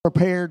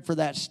prepared for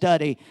that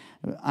study,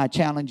 I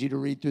challenge you to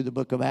read through the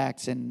book of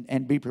Acts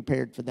and be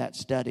prepared for that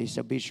study.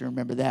 So be sure to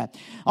remember that.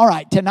 All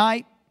right,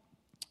 tonight,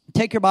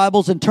 take your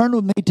Bibles and turn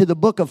with me to the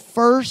book of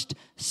 1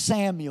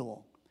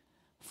 Samuel.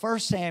 1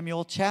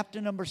 Samuel, chapter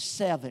number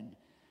 7.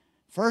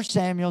 1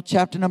 Samuel,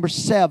 chapter number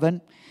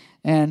 7.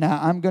 And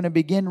I'm going to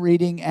begin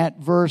reading at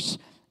verse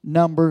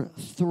number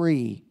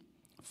 3.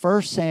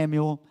 1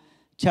 Samuel,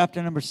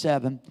 chapter number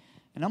 7.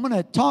 And I'm going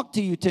to talk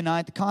to you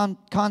tonight. The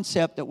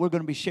concept that we're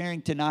going to be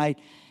sharing tonight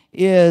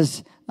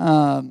is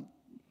the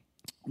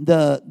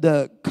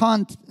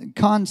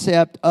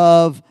concept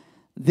of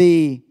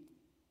the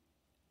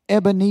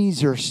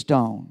Ebenezer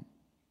stone.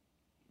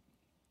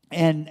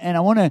 And I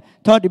want to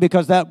talk to you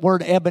because that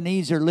word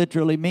Ebenezer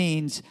literally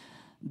means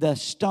the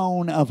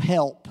stone of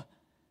help.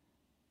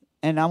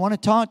 And I want to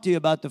talk to you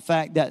about the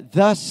fact that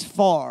thus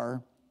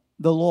far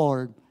the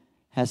Lord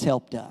has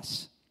helped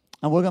us.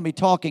 And we're going to be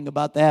talking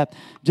about that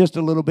just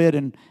a little bit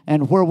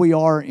and where we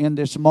are in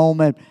this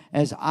moment,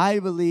 as I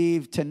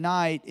believe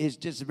tonight is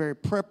just very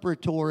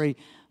preparatory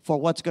for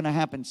what's going to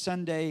happen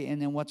Sunday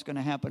and then what's going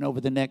to happen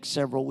over the next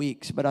several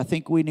weeks. But I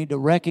think we need to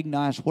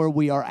recognize where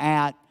we are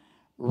at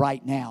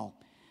right now.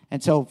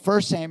 And so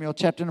 1 Samuel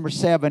chapter number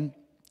 7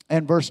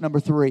 and verse number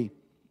 3.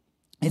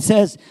 It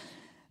says,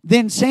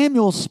 "Then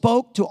Samuel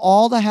spoke to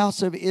all the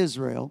house of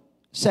Israel,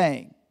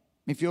 saying,"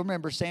 if you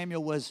remember,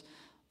 Samuel was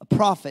a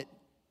prophet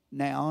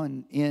now,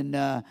 and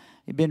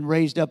he'd been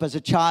raised up as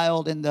a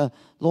child in the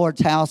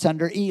Lord's house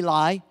under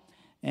Eli,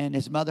 and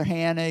his mother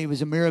Hannah. He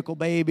was a miracle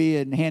baby,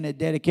 and Hannah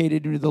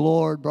dedicated him to the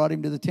Lord, brought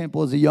him to the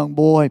temple as a young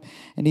boy,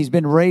 and he's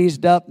been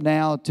raised up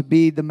now to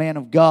be the man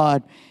of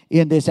God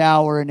in this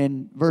hour. And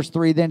in verse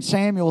 3, "Then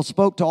Samuel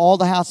spoke to all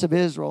the house of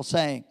Israel,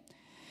 saying,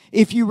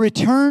 if you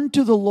return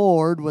to the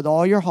Lord with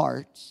all your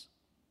hearts,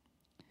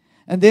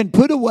 and then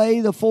put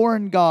away the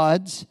foreign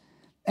gods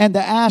and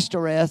the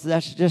Ashtoreth,"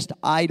 that's just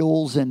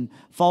idols and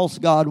false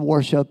god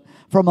worship,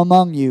 "from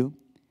among you,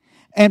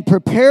 and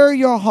prepare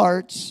your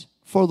hearts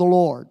for the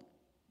Lord."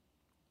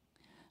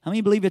 How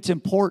many believe it's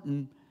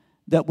important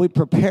that we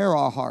prepare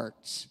our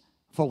hearts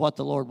for what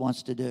the Lord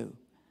wants to do?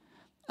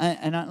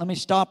 Let me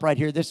stop right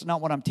here. This is not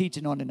what I'm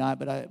teaching on tonight,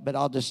 but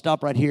I'll just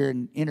stop right here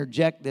and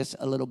interject this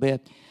a little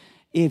bit.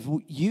 If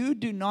you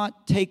do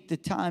not take the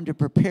time to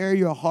prepare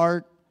your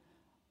heart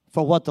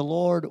for what the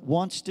Lord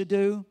wants to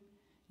do,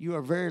 you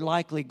are very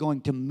likely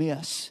going to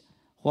miss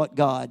what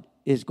God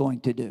is going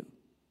to do.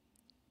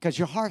 Because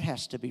your heart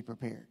has to be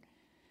prepared.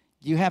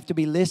 You have to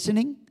be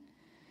listening.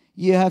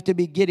 You have to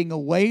be getting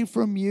away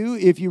from you.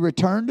 If you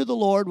return to the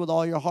Lord with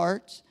all your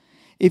hearts,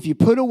 if you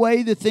put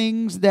away the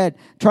things that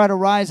try to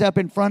rise up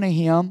in front of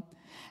Him,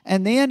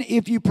 and then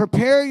if you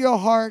prepare your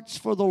hearts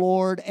for the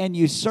Lord and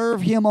you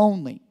serve Him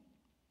only,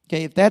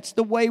 okay, if that's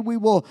the way we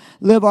will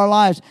live our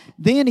lives,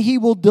 then He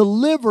will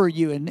deliver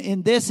you. And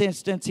in this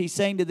instance, He's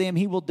saying to them,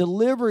 He will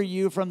deliver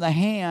you from the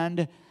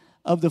hand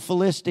of the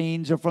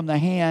Philistines or from the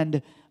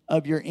hand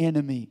of your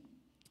enemy.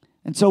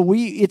 And so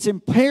it's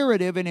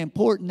imperative and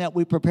important that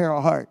we prepare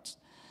our hearts.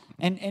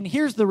 And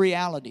here's the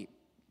reality.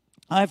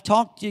 I've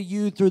talked to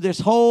you through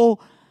this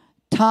whole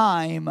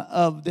time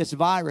of this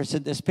virus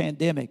and this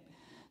pandemic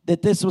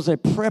that this was a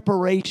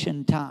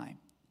preparation time.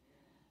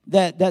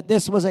 That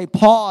this was a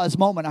pause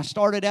moment. I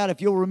started out,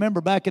 if you'll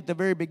remember back at the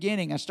very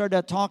beginning, I started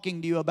out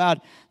talking to you about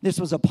this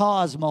was a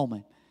pause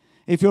moment.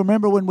 If you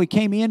remember when we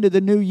came into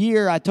the new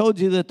year, I told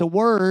you that the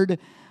word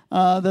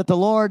that the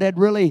Lord had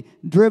really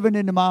driven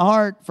into my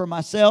heart for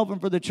myself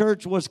and for the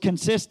church was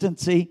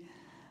consistency.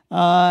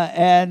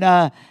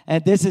 And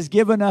this has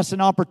given us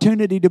an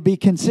opportunity to be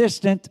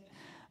consistent.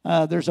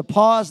 There's a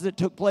pause that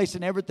took place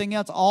in everything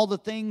else. All the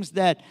things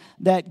that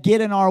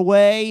get in our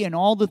way and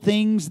all the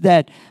things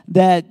that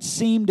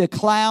seem to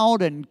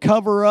cloud and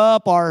cover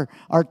up or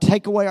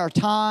take away our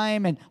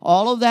time, and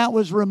all of that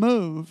was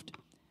removed.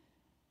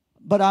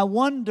 But I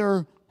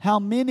wonder how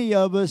many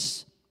of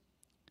us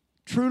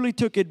truly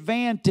took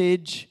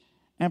advantage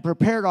and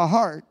prepared our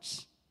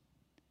hearts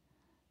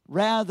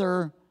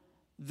rather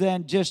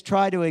than just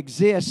try to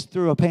exist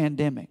through a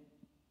pandemic.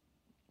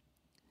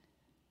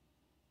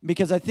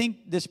 Because I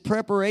think this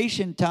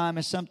preparation time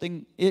is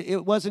something,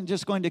 it wasn't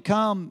just going to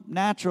come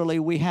naturally.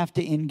 We have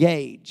to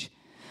engage.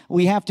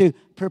 We have to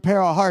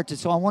prepare our hearts. And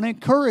so I want to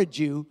encourage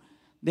you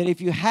that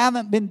if you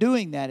haven't been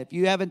doing that, if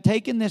you haven't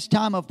taken this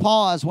time of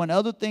pause when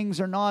other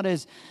things are not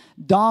as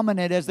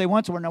dominant as they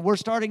once were. Now, we're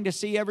starting to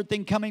see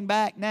everything coming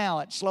back now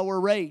at slower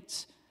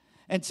rates.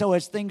 And so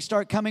as things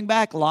start coming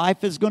back,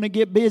 life is going to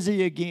get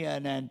busy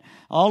again and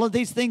all of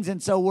these things.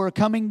 And so we're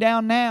coming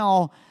down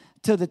now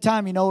to the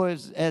time,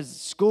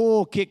 as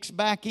school kicks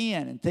back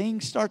in and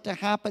things start to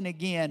happen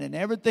again and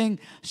everything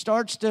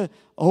starts to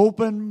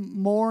open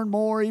more and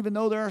more, even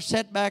though there are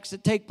setbacks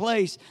that take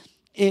place.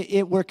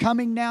 We're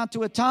coming now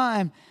to a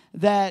time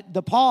that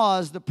the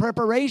pause, the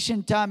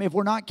preparation time, if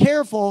we're not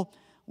careful,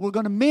 we're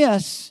going to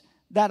miss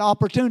that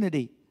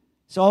opportunity.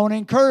 So I want to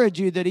encourage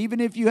you that even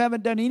if you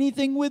haven't done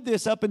anything with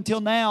this up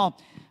until now,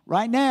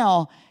 Right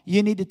now,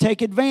 you need to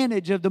take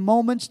advantage of the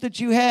moments that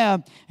you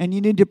have, and you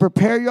need to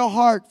prepare your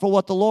heart for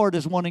what the Lord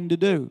is wanting to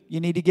do. You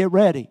need to get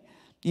ready.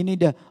 You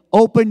need to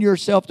open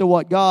yourself to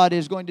what God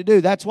is going to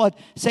do. That's what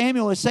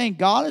Samuel is saying.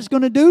 God is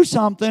going to do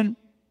something,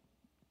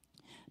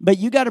 but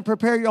you got to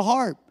prepare your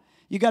heart.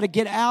 You got to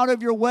get out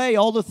of your way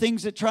all the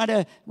things that try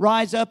to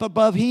rise up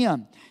above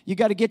Him. You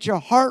got to get your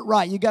heart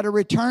right. You got to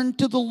return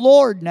to the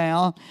Lord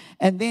now,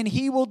 and then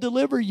He will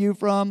deliver you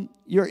from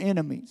your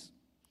enemies.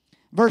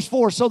 Verse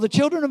 4, so the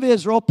children of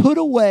Israel put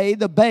away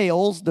the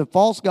Baals, the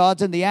false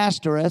gods, and the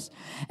Ashtoreths,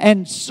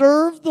 and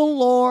served the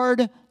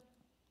Lord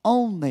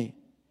only.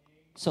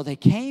 So they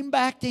came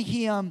back to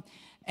Him,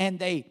 and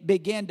they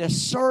began to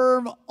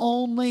serve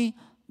only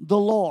the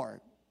Lord.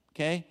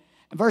 Okay?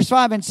 Verse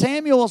 5, and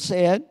Samuel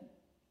said,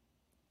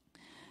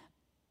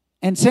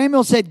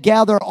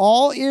 gather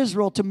all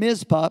Israel to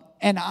Mizpah,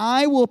 and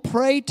I will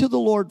pray to the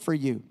Lord for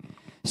you.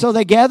 So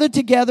they gathered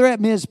together at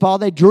Mizpah.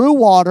 They drew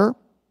water,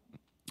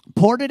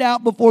 poured it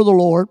out before the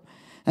Lord,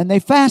 and they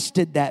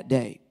fasted that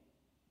day.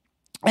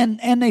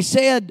 And they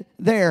said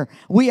there,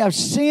 we have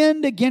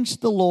sinned against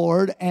the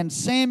Lord, and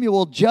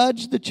Samuel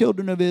judged the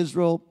children of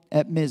Israel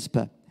at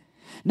Mizpah.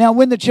 Now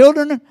when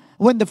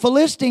the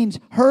Philistines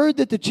heard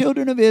that the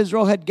children of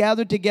Israel had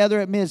gathered together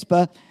at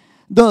Mizpah,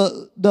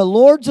 the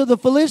lords of the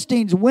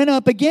Philistines went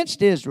up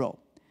against Israel.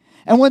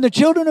 And when the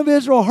children of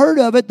Israel heard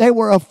of it, they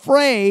were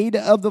afraid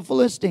of the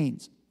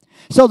Philistines.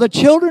 So the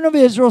children of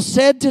Israel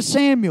said to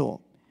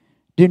Samuel,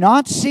 do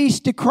not cease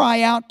to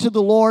cry out to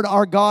the Lord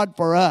our God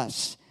for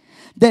us,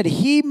 that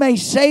He may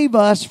save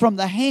us from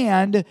the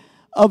hand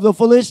of the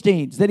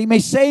Philistines, that He may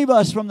save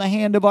us from the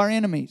hand of our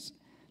enemies.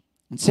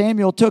 And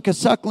Samuel took a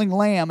suckling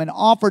lamb and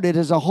offered it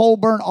as a whole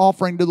burnt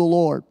offering to the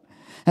Lord.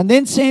 And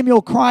then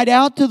Samuel cried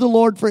out to the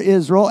Lord for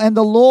Israel, and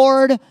the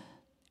Lord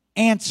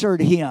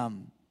answered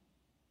him.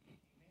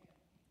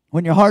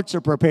 When your hearts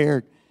are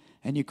prepared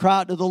and you cry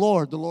out to the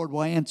Lord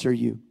will answer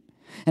you.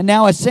 And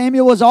now as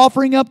Samuel was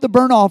offering up the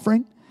burnt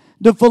offering,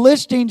 the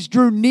Philistines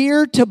drew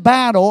near to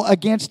battle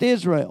against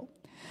Israel.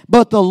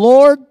 But the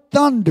Lord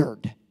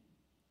thundered.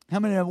 How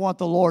many want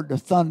the Lord to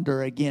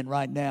thunder again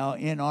right now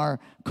in our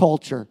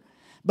culture?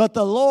 But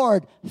the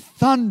Lord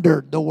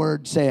thundered, the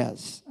word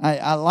says.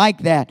 I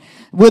like that.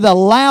 With a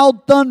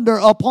loud thunder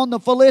upon the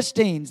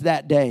Philistines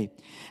that day.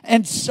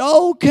 And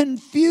so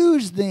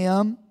confused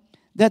them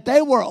that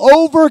they were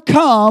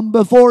overcome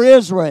before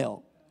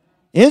Israel.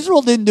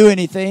 Israel didn't do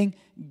anything.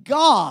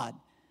 God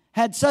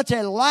had such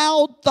a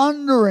loud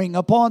thundering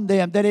upon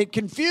them that it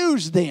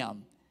confused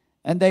them.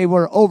 And they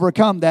were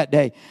overcome that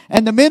day.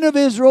 And the men of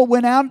Israel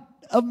went out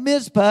of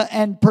Mizpah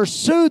and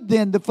pursued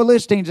then the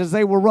Philistines as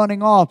they were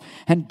running off,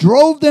 and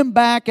drove them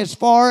back as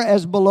far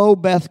as below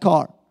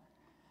Bethkar.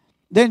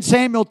 Then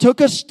Samuel took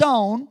a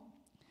stone,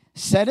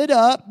 set it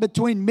up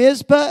between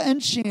Mizpah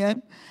and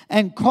Shin,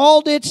 and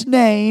called its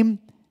name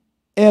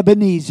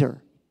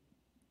Ebenezer,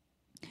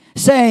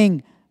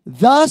 saying,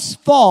 thus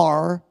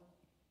far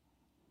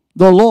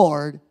the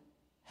Lord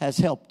has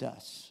helped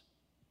us.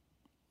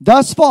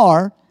 Thus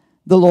far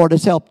the Lord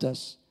has helped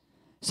us.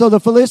 So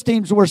the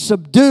Philistines were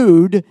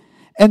subdued,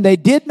 and they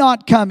did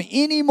not come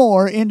any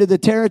more into the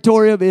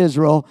territory of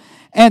Israel.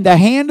 And the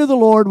hand of the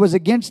Lord was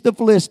against the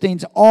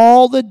Philistines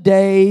all the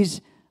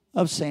days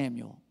of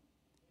Samuel.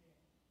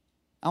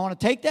 I want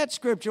to take that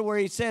scripture where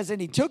he says,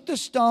 and he took the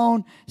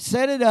stone,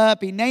 set it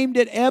up, he named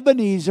it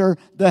Ebenezer,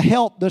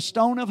 the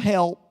stone of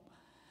help.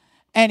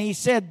 And he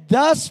said,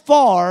 thus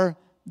far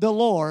the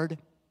Lord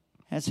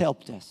has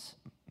helped us.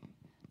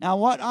 Now,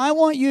 what I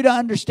want you to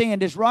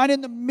understand is right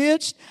in the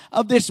midst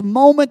of this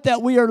moment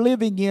that we are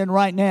living in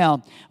right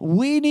now,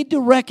 we need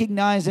to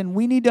recognize and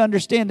we need to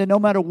understand that no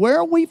matter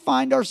where we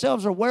find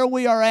ourselves or where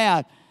we are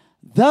at,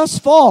 thus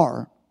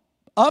far,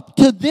 up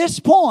to this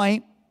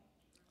point,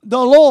 the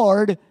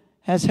Lord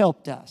has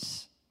helped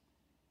us.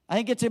 I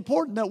think it's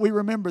important that we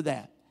remember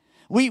that.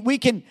 We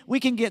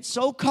can get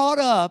so caught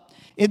up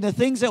in the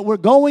things that we're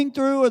going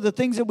through or the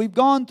things that we've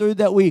gone through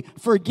that we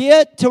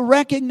forget to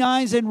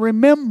recognize and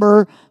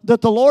remember that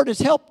the Lord has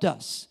helped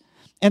us.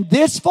 And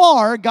this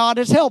far, God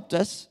has helped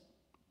us.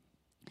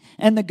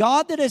 And the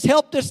God that has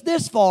helped us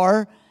this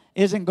far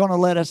isn't going to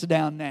let us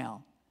down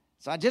now.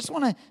 So I just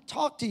want to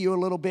talk to you a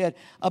little bit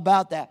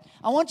about that.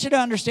 I want you to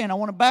understand, I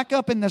want to back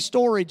up in the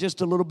story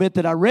just a little bit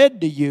that I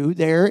read to you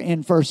there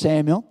in 1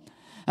 Samuel.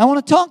 I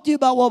want to talk to you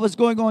about what was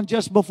going on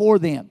just before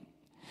then.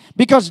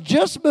 Because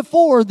just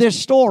before this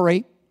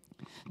story,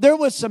 there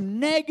was some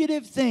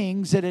negative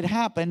things that had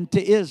happened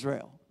to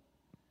Israel.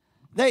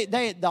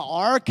 The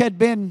ark had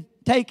been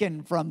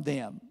taken from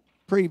them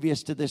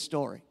previous to this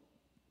story.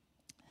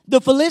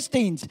 The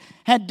Philistines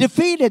had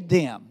defeated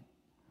them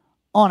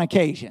on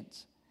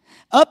occasions.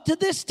 Up to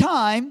this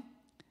time,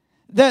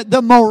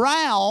 the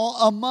morale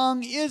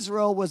among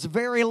Israel was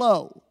very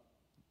low.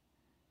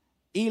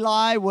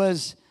 Eli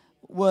was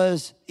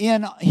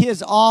in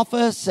his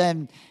office,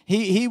 and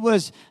he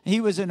was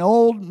an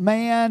old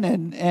man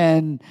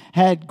and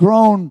had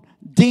grown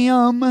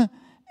dim,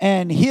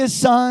 and his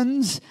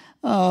sons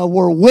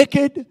were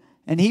wicked,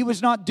 and he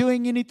was not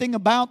doing anything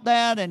about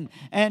that,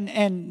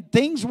 and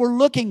things were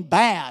looking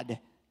bad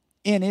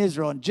in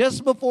Israel. And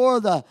just before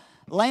the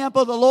lamp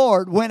of the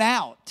Lord went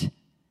out,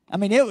 I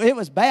mean, it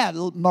was bad.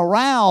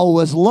 Morale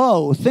was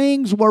low.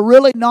 Things were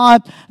really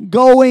not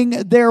going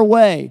their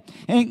way.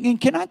 And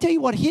can I tell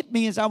you what hit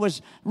me as I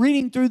was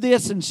reading through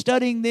this and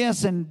studying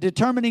this and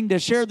determining to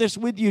share this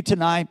with you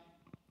tonight?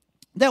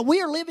 That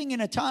we are living in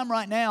a time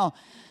right now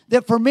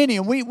that for many,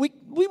 and we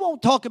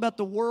won't talk about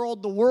the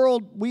world. The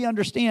world we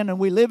understand and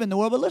we live in the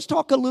world, but let's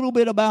talk a little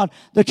bit about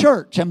the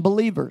church and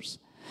believers.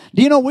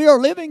 Do you know we are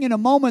living in a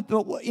moment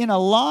that in a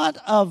lot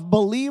of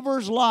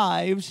believers'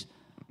 lives,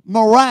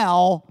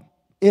 morale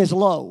is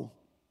low.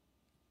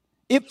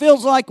 It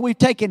feels like we've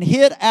taken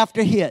hit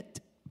after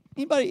hit.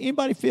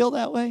 Anybody feel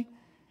that way?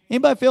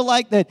 Anybody feel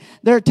like that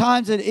there are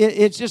times that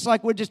it's just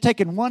like we're just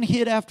taking one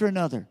hit after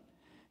another?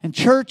 And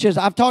churches,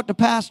 I've talked to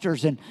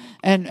pastors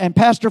and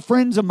pastor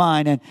friends of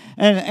mine,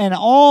 and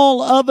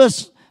all of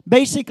us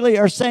basically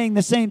are saying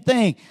the same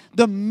thing.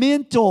 The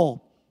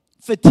mental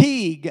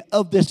fatigue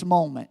of this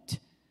moment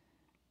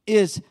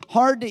is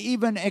hard to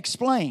even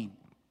explain.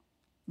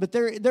 But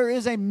there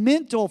is a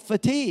mental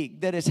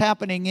fatigue that is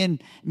happening in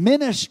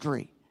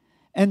ministry.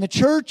 And the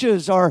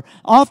churches are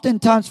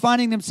oftentimes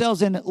finding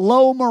themselves in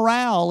low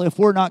morale if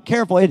we're not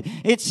careful.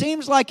 It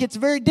seems like it's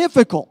very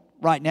difficult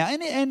right now.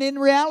 And in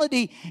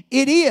reality,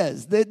 it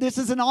is. This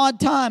is an odd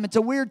time. It's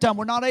a weird time.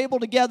 We're not able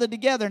to gather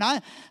together.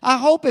 And I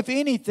hope, if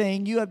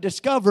anything, you have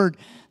discovered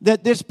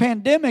that this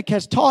pandemic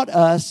has taught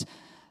us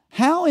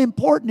how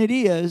important it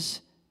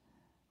is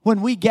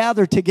when we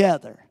gather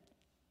together.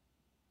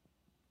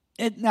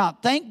 Now,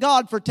 thank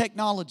God for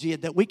technology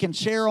that we can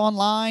share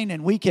online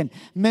and we can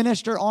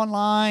minister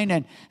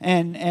online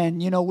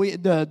and you know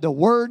the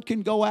word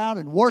can go out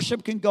and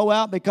worship can go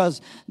out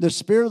because the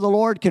Spirit of the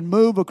Lord can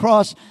move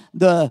across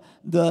the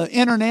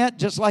internet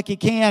just like He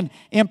can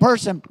in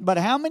person. But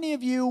how many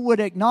of you would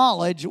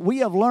acknowledge we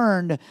have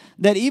learned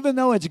that even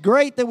though it's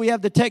great that we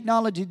have the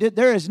technology,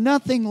 there is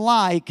nothing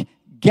like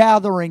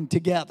gathering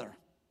together,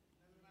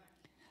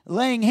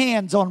 laying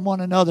hands on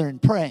one another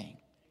and praying,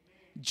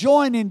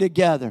 joining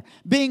together,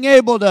 being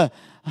able to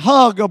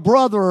hug a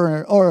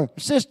brother or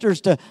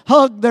sisters, to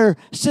hug their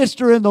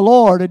sister in the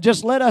Lord, and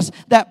just let us,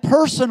 that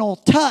personal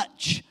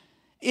touch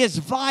is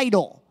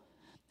vital.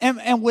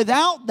 And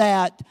without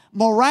that,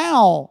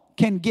 morale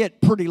can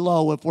get pretty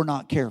low if we're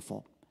not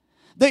careful.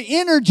 The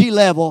energy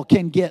level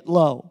can get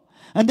low.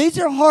 And these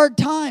are hard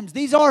times.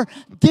 These are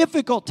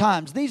difficult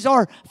times. These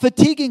are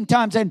fatiguing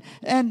times. And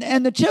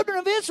the children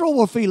of Israel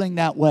were feeling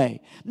that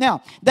way.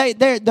 Now,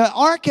 the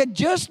ark had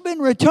just been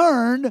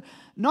returned,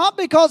 not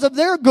because of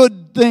their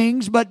good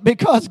things, but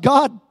because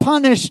God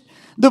punished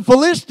the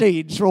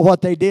Philistines for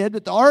what they did.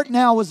 But the ark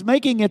now was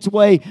making its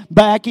way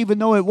back, even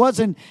though it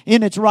wasn't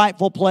in its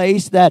rightful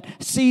place. That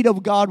seed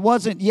of God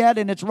wasn't yet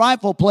in its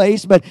rightful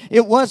place, but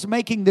it was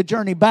making the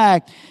journey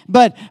back.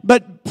 But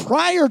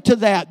prior to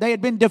that, they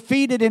had been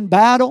defeated in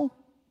battle.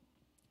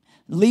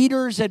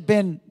 Leaders had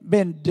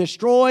been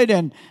destroyed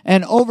and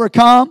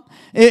overcome.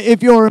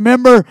 If you'll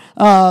remember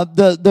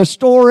the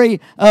story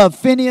of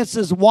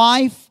Phinehas'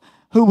 wife,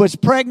 who was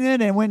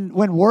pregnant, and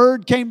when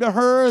word came to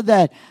her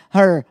that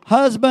her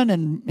husband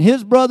and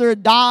his brother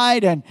had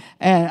died,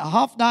 and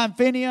Hophni and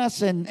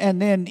Phinehas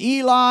and then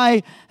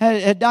Eli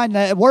had died,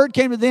 and the word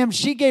came to them,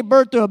 she gave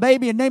birth to a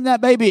baby and named that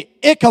baby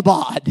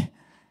Ichabod.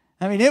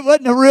 I mean, it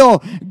wasn't a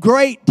real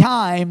great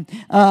time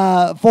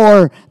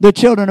for the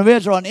children of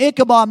Israel. And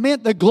Ichabod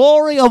meant the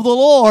glory of the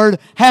Lord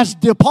has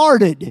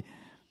departed.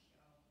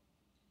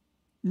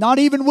 Not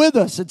even with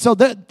us. And so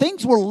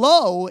things were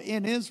low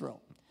in Israel.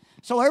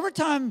 So every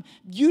time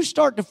you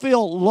start to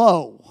feel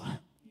low,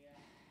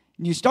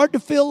 and you start to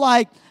feel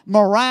like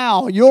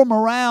your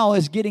morale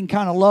is getting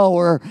kind of low,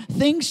 or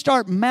things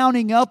start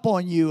mounting up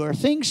on you, or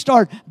things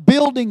start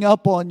building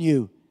up on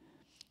you,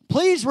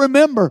 please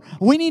remember,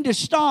 we need to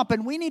stop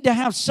and we need to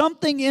have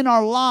something in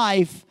our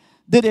life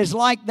that is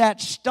like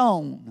that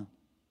stone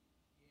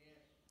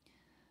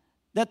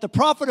that the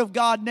prophet of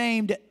God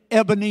named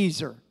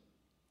Ebenezer.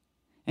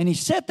 And he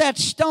set that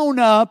stone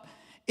up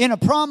in a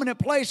prominent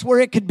place where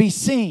it could be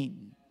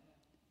seen,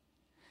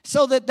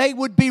 so that they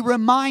would be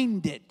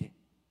reminded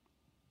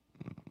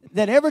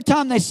that every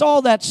time they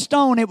saw that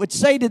stone, it would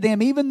say to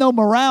them, even though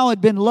morale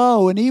had been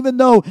low, and even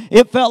though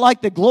it felt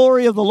like the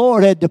glory of the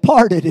Lord had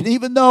departed, and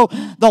even though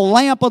the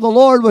lamp of the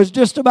Lord was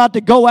just about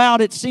to go out,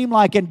 it seemed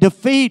like, and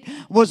defeat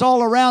was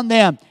all around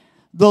them,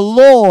 the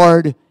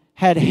Lord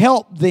had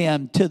helped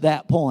them to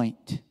that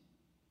point.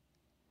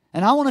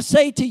 And I want to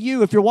say to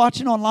you, if you're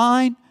watching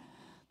online,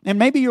 and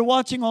maybe you're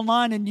watching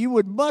online and you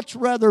would much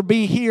rather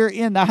be here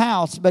in the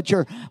house, but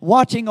you're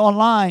watching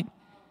online,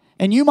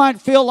 and you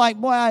might feel like,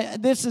 boy,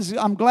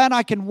 I'm glad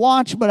I can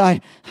watch, but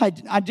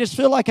I just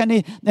feel like I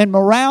need, and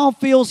morale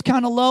feels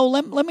kind of low.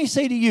 Let me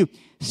say to you,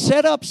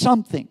 set up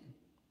something.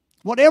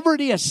 Whatever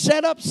it is,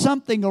 set up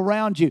something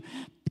around you.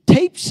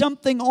 Tape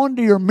something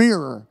onto your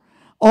mirror,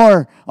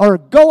 or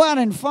go out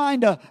and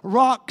find a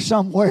rock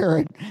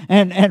somewhere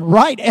and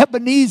write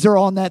Ebenezer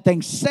on that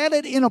thing. Set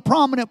it in a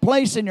prominent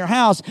place in your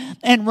house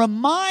and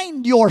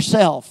remind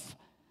yourself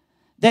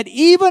that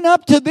even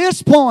up to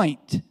this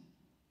point,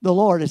 the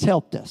Lord has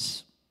helped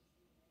us.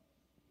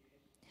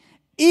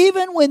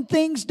 Even when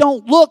things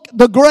don't look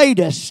the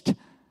greatest,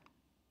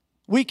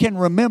 we can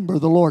remember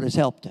the Lord has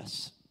helped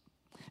us.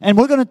 And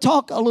we're going to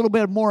talk a little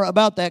bit more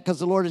about that because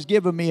the Lord has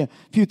given me a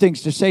few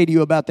things to say to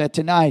you about that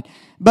tonight.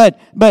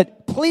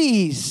 But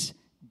please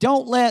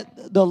don't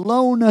let the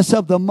lowness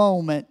of the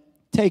moment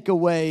take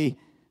away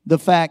the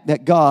fact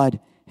that God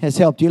has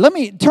helped you. Let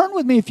me turn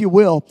with me, if you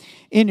will,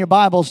 in your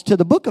Bibles to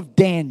the book of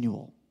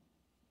Daniel.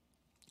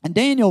 And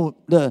Daniel,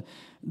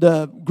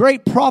 the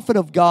great prophet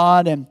of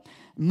God, and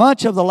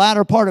much of the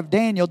latter part of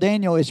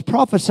Daniel is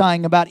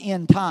prophesying about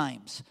end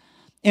times.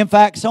 In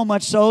fact, so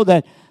much so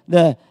that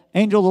the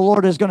angel of the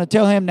Lord is going to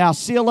tell him, now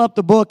seal up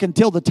the book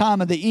until the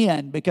time of the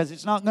end, because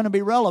it's not going to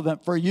be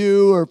relevant for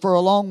you or for a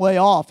long way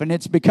off, and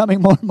it's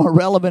becoming more and more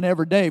relevant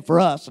every day for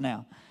us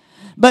now.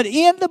 But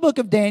in the book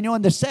of Daniel,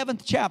 in the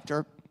 7th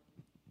chapter,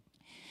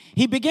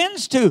 he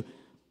begins to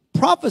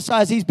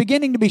prophesize. He's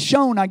beginning to be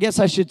shown, I guess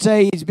I should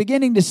say, he's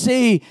beginning to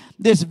see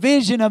this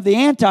vision of the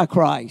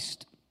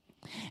Antichrist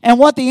and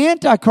what the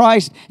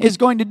Antichrist is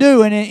going to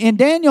do. And in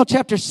Daniel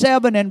chapter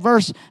 7 and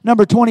verse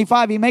number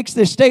 25, he makes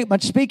this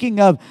statement,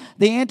 speaking of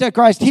the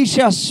Antichrist, he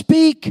shall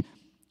speak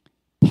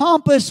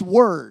pompous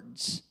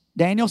words.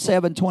 Daniel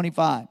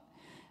 7:25.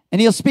 And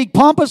he'll speak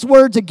pompous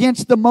words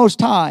against the Most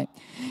High.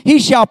 He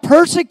shall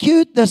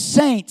persecute the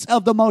saints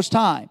of the Most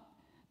High.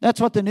 That's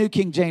what the New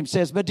King James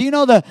says. But do you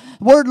know the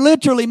word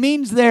literally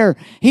means there,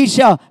 he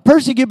shall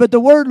persecute, but the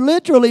word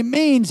literally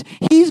means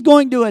he's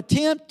going to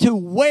attempt to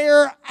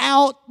wear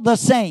out the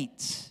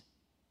saints.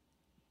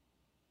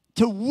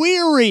 To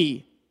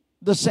weary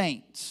the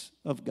saints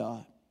of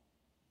God.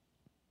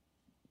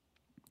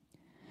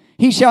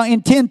 He shall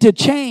intend to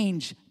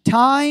change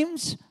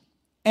times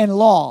and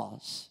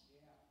laws.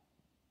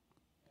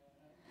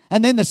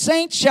 And then the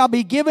saints shall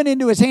be given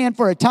into his hand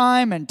for a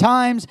time and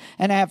times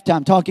and a half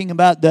time. Talking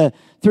about the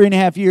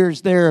 3.5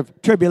 years there of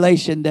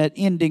tribulation, that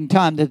ending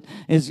time that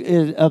is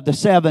of the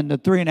 7, the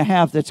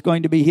 3.5 that's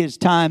going to be his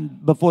time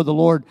before the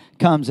Lord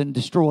comes and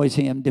destroys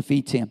him,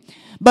 defeats him.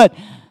 But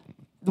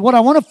what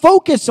I want to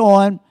focus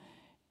on,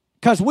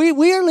 because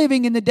we are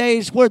living in the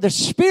days where the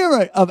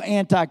spirit of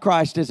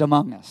Antichrist is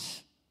among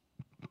us.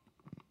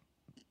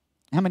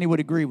 How many would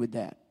agree with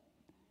that?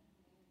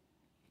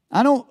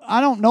 I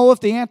don't know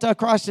if the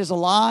Antichrist is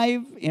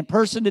alive in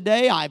person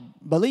today. I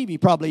believe he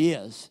probably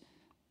is.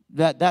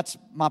 That's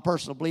my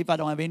personal belief. I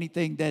don't have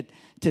anything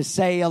to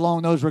say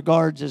along those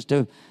regards as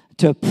to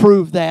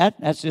prove that.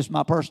 That's just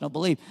my personal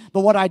belief. But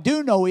what I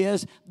do know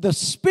is the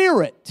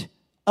spirit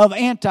of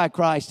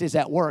Antichrist is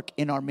at work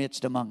in our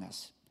midst among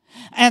us.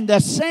 And the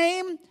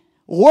same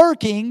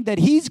working that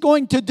he's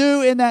going to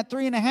do in that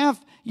 3.5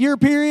 year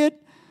period,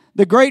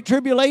 the Great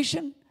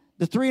Tribulation,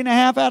 the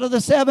 3.5 out of the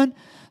 7,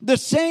 the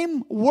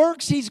same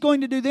works he's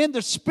going to do then,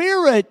 the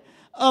spirit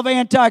of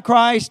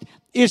Antichrist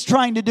is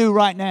trying to do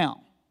right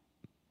now.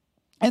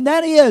 And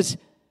that is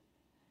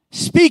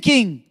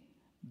speaking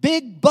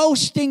big,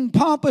 boasting,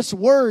 pompous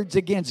words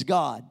against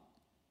God.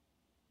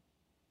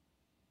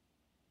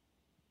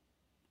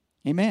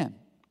 Amen.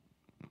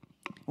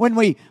 When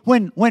we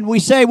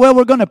say, well,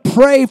 we're going to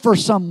pray for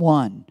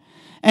someone,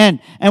 and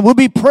we'll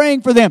be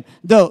praying for them,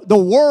 the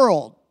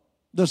world,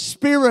 the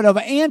spirit of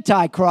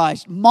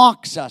Antichrist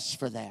mocks us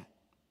for that.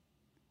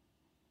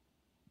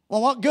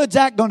 Well, what good's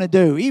that going to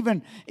do?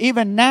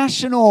 Even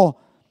national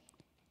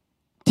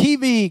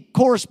TV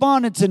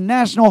correspondents and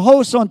national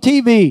hosts on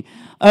TV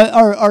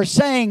are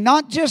saying,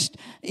 not just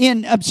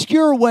in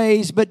obscure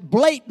ways, but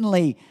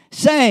blatantly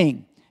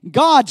saying,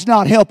 God's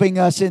not helping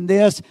us in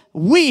this.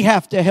 We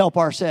have to help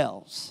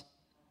ourselves.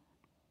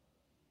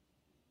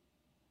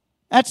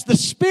 That's the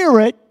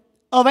spirit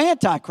of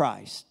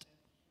Antichrist,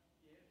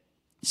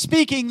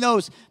 speaking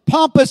those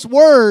pompous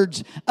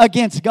words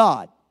against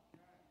God.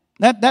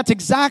 That's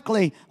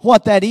exactly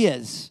what that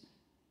is.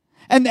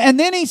 And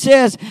then he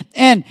says,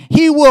 and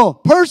he will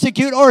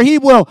persecute, or he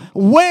will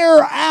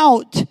wear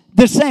out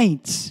the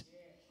saints.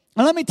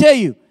 Now let me tell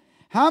you,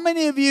 how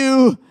many of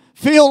you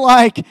feel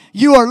like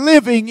you are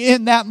living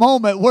in that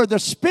moment where the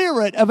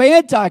spirit of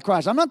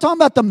Antichrist, I'm not talking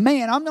about the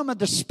man, I'm talking about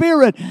the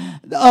spirit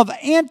of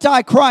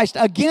Antichrist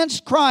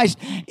against Christ.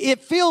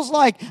 It feels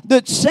like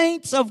the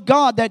saints of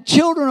God, that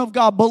children of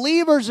God,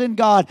 believers in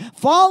God,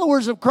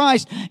 followers of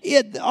Christ,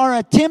 are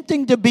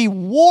attempting to be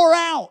wore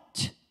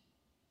out.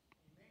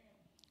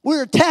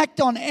 We're attacked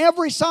on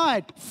every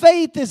side.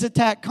 Faith is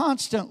attacked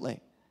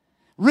constantly.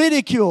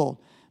 Ridiculed,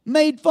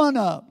 made fun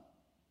of.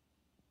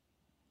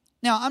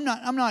 Now, I'm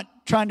not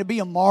trying to be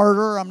a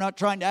martyr. I'm not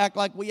trying to act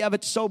like we have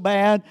it so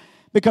bad.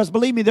 Because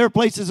believe me, there are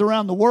places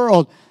around the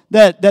world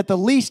that the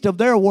least of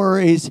their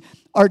worries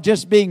are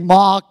just being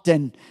mocked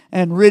and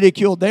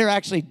ridiculed. They're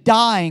actually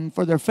dying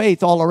for their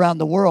faith all around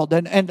the world.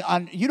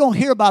 And you don't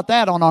hear about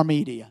that on our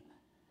media.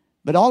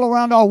 But all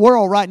around our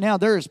world right now,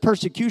 there is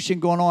persecution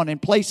going on in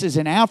places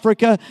in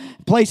Africa,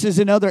 places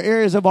in other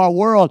areas of our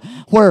world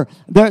where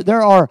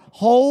there are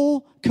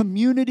whole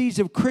communities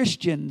of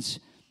Christians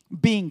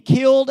being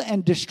killed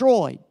and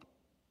destroyed.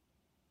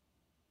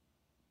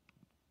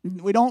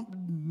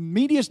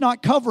 Media's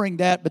not covering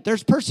that, but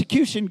there's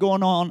persecution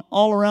going on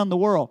all around the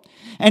world.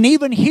 And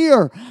even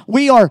here,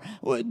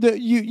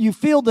 you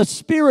feel the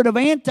spirit of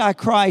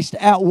Antichrist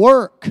at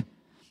work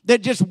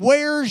that just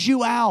wears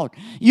you out.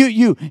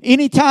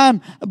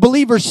 Anytime a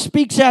believer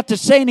speaks out to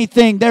say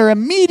anything, they're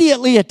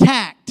immediately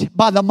attacked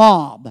by the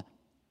mob.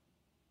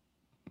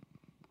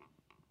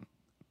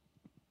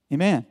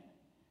 Amen.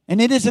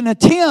 And it is an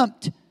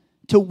attempt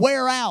to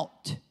wear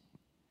out,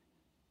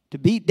 to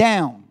beat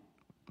down,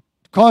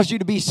 to cause you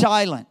to be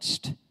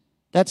silenced.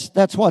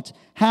 That's what's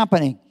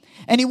happening.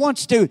 And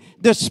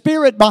the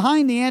spirit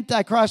behind the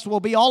Antichrist will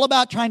be all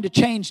about trying to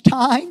change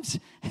times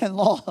and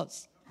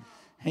laws.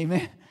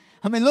 Amen.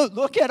 I mean,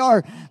 look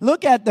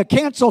at the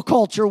cancel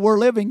culture we're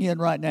living in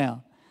right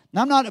now.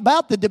 Now, I'm not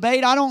about the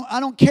debate. I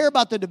don't care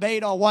about the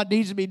debate or what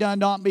needs to be done,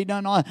 don't be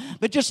done.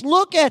 But just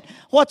look at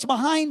what's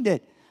behind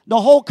it. The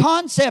whole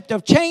concept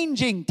of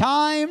changing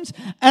times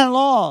and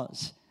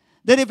laws.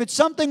 That if it's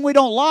something we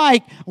don't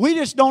like, we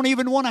just don't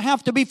even want to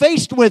have to be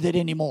faced with it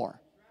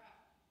anymore.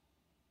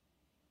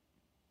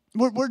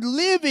 We're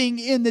living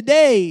in the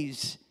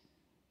days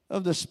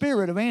of the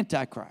spirit of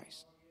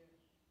Antichrist.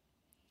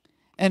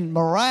 And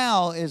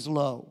morale is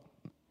low.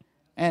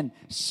 And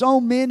so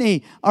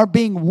many are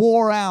being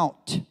wore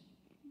out.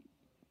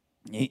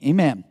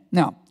 Amen.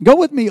 Now, go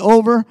with me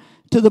over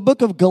to the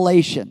book of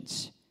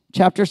Galatians,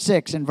 chapter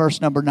 6 and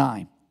verse number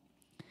 9.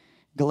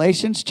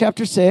 Galatians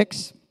chapter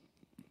 6.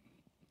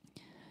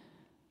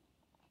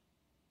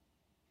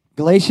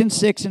 Galatians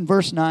 6 and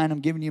verse 9. I'm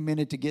giving you a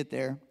minute to get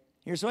there.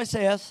 Here's what it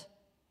says.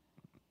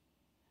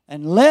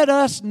 And let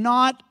us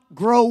not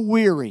grow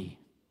weary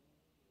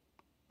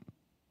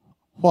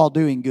while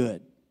doing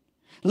good.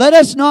 Let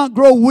us not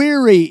grow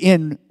weary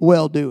in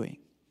well-doing.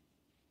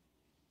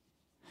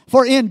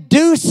 For in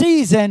due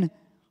season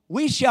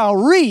we shall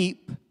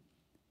reap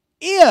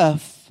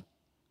if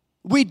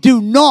we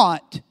do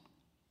not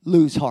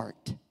lose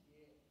heart.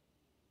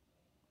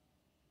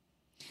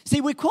 See,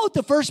 we quote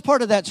the first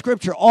part of that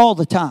scripture all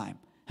the time.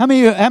 How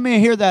many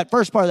hear that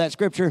first part of that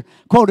scripture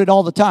quoted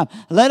all the time?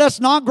 Let us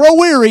not grow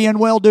weary in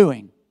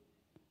well-doing.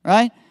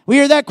 Right? We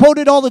hear that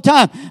quoted all the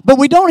time. But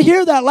we don't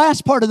hear that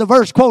last part of the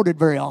verse quoted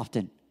very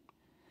often.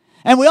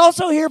 And we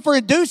also hear, for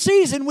in due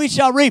season we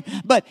shall reap.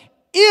 But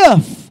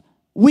if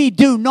we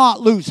do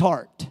not lose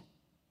heart.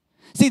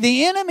 See,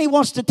 the enemy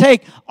wants to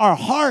take our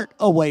heart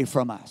away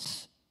from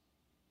us.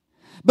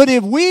 But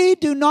if we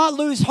do not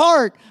lose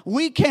heart,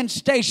 we can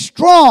stay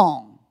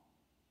strong.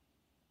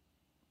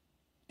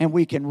 And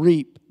we can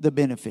reap the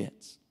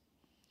benefits.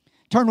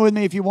 Turn with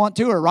me if you want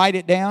to, or write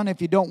it down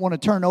if you don't want to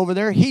turn over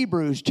there.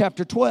 Hebrews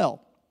chapter 12.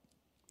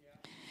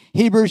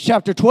 Hebrews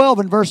chapter 12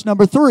 and verse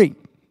number 3.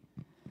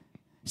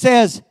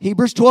 Says,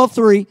 Hebrews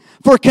 12:3,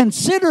 for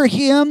consider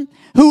him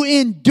who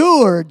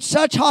endured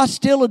such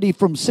hostility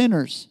from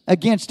sinners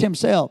against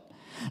himself,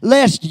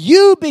 lest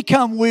you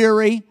become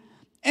weary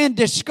and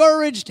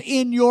discouraged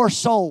in your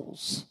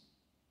souls.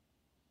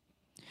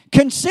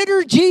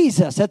 Consider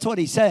Jesus, that's what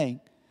he's saying,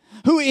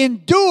 who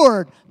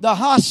endured the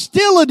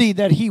hostility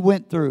that he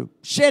went through,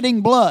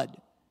 shedding blood,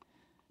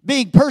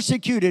 being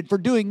persecuted for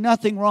doing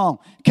nothing wrong.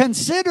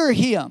 Consider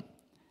him,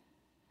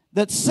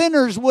 that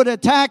sinners would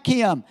attack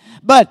him,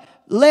 but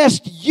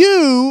lest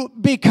you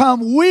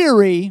become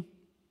weary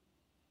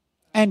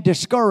and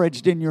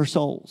discouraged in your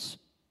souls.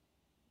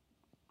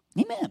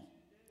 Amen.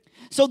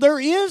 So there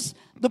is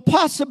the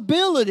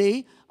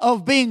possibility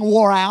of being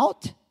wore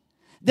out.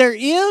 There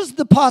is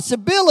the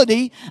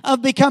possibility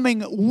of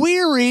becoming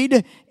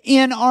wearied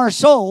in our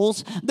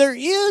souls. There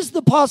is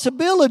the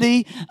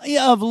possibility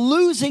of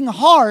losing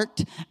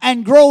heart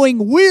and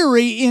growing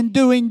weary in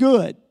doing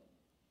good.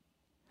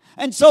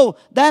 And so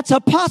that's a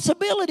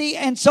possibility.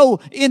 And so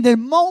in the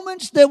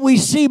moments that we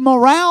see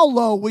morale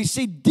low, we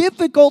see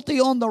difficulty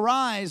on the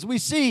rise, we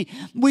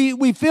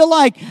feel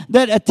like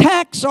that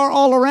attacks are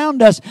all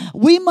around us,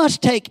 we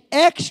must take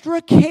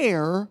extra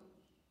care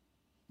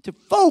to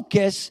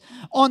focus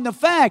on the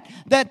fact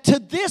that to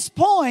this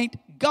point,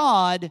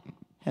 God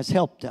has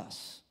helped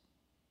us.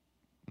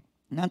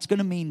 And that's going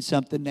to mean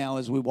something now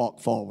as we walk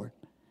forward.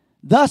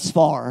 Thus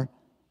far,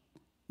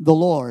 the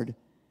Lord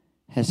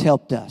has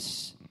helped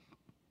us.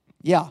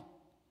 Yeah,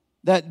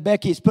 that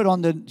Becky's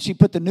she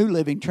put the New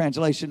Living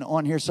Translation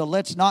on here, so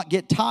let's not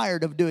get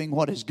tired of doing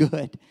what is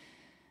good.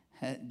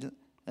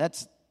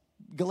 That's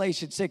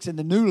Galatians 6 in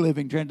the New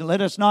Living Translation.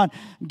 Let us not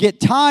get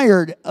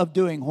tired of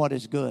doing what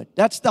is good.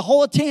 That's the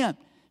whole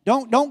attempt.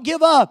 Don't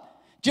give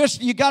up.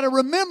 Just you got to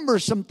remember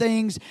some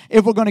things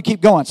if we're going to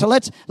keep going. So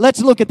let's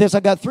look at this.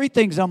 I've got 3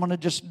 things I'm going to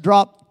just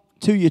drop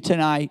to you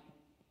tonight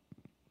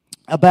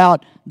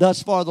about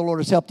thus far the Lord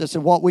has helped us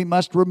and what we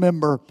must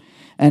remember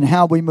and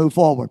how we move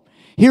forward.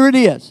 Here it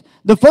is.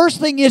 The first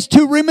thing is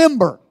to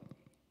remember.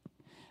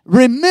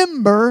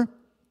 Remember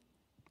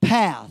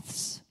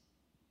paths.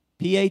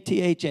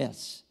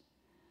 Paths.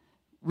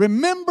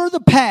 Remember the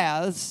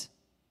paths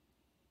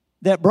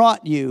that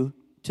brought you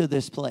to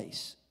this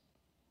place.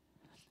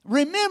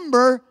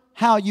 Remember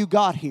how you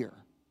got here.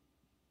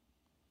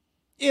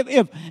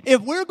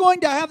 If we're going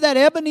to have that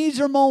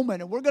Ebenezer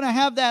moment, and we're going to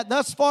have that,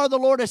 thus far the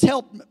Lord has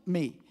helped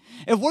me.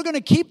 If we're going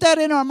to keep that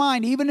in our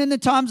mind, even in the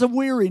times of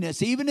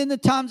weariness, even in the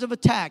times of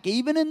attack,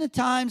 even in the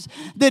times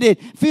that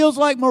it feels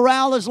like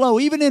morale is low,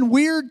 even in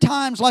weird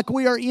times like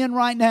we are in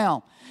right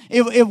now,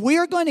 if we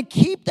are going to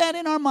keep that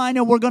in our mind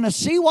and we're going to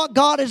see what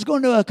God is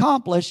going to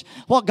accomplish,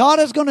 what God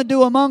is going to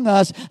do among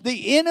us,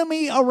 the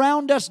enemy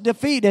around us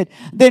defeated,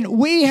 then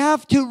we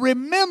have to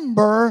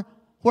remember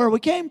where we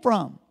came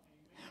from.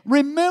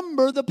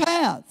 Remember the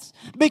paths.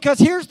 Because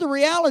here's the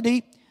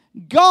reality.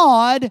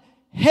 God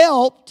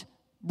helped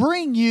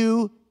bring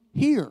you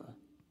here.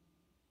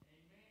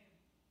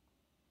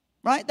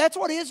 Right? That's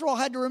what Israel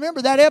had to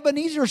remember. That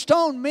Ebenezer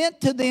stone meant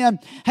to them,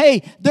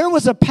 hey, there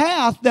was a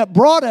path that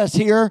brought us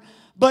here,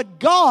 but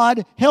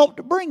God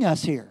helped bring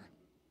us here.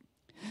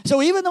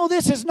 So even though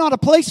this is not a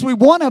place we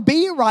want to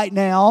be right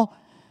now,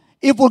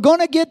 if we're going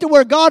to get to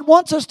where God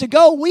wants us to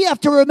go, we have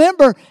to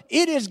remember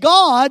it is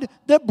God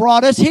that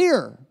brought us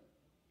here.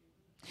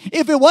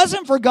 If it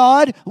wasn't for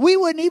God, we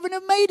wouldn't even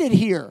have made it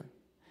here.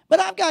 But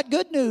I've got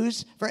good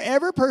news for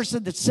every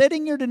person that's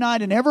sitting here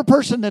tonight and every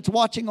person that's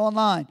watching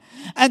online.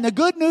 And the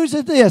good news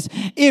is this.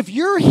 If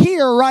you're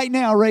here right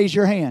now, raise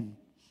your hand.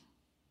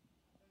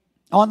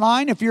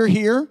 Online, if you're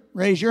here,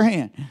 raise your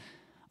hand.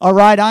 All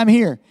right, I'm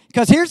here.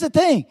 Because here's the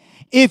thing.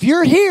 If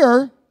you're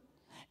here,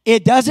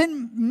 it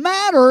doesn't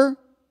matter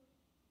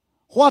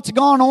what's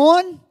gone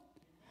on,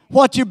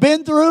 what you've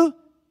been through.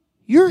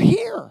 You're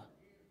here.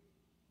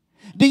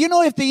 Do you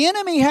know if the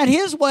enemy had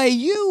his way,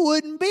 you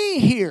wouldn't be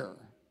here?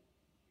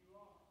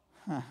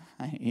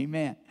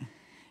 Amen.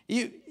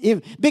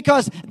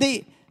 Because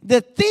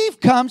the thief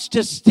comes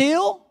to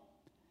steal,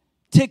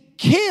 to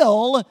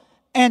kill,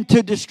 and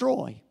to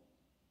destroy.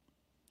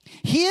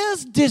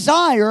 His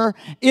desire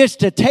is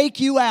to take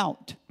you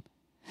out.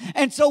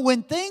 And so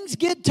when things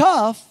get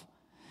tough,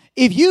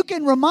 if you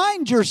can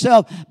remind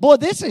yourself, boy,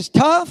 this is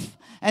tough,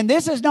 and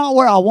this is not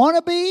where I want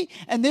to be,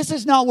 and this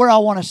is not where I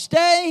want to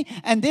stay,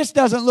 and this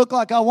doesn't look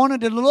like I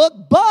wanted it to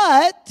look,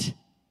 but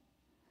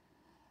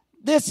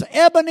this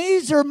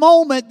Ebenezer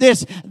moment,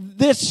 this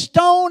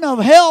stone of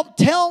help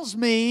tells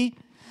me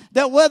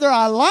that whether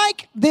I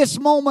like this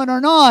moment or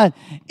not,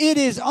 it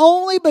is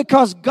only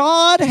because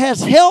God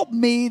has helped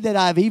me that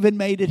I've even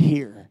made it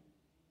here.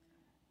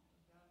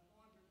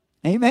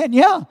 Amen,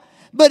 yeah.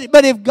 But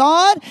if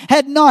God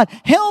had not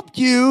helped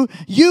you,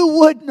 you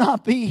would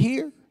not be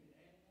here.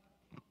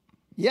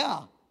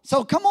 Yeah.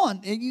 So come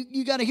on,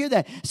 you got to hear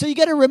that. So you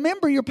got to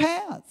remember your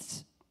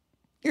paths.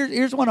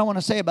 Here's what I want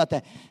to say about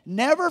that.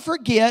 Never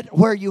forget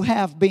where you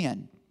have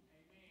been.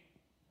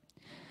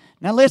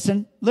 Now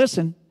listen.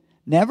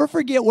 Never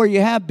forget where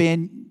you have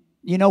been.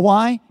 You know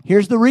why?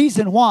 Here's the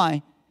reason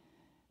why.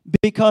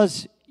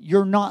 Because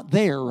you're not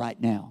there right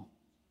now.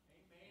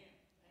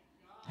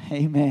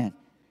 Amen.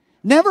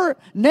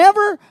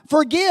 Never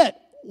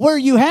forget where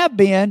you have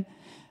been,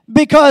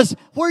 because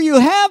where you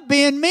have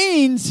been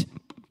means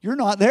you're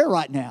not there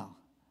right now.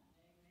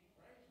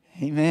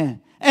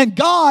 Amen. And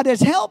God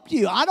has helped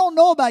you. I don't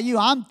know about you.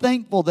 I'm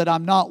thankful that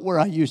I'm not where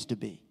I used to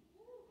be.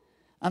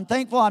 I'm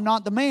thankful I'm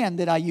not the man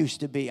that I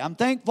used to be. I'm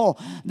thankful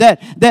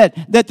that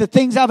the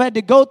things I've had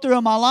to go through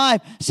in my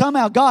life,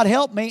 somehow God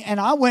helped me and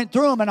I went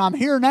through them and I'm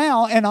here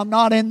now and I'm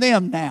not in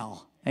them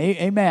now.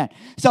 Amen.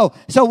 So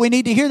we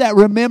need to hear that.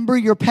 Remember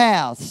your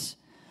paths.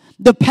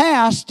 The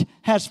past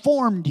has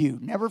formed you.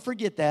 Never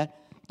forget that.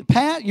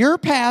 Your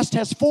past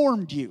has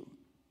formed you.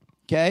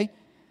 Okay?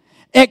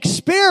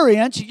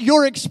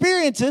 Your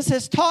experiences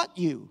has taught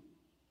you.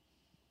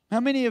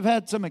 How many have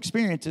had some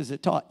experiences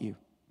that taught you?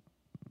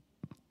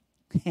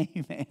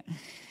 Amen.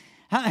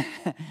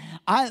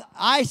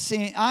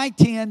 I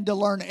tend to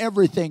learn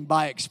everything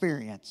by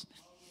experience.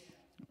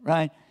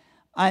 Right?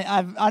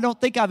 I don't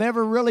think I've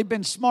ever really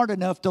been smart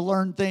enough to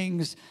learn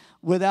things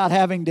without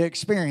having to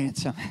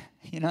experience them.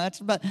 You know,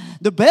 but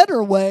the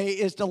better way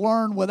is to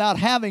learn without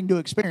having to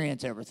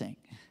experience everything.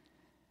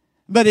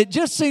 But it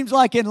just seems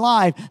like in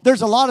life,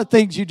 there's a lot of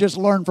things you just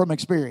learn from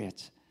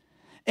experience.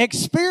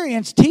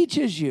 Experience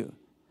teaches you.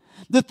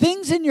 The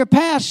things in your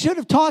past should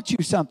have taught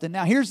you something.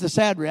 Now, here's the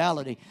sad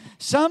reality.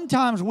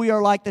 Sometimes we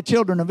are like the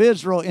children of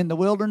Israel in the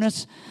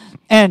wilderness,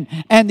 and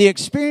the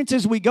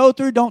experiences we go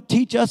through don't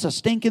teach us a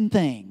stinking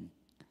thing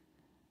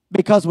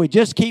because we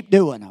just keep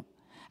doing them.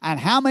 And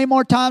how many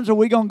more times are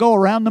we going to go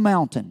around the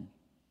mountain?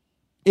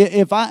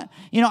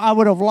 I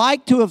would have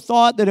liked to have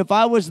thought that if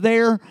I was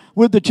there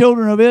with the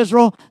children of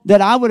Israel, that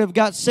I would have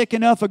got sick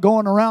enough of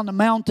going around the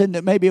mountain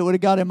that maybe it would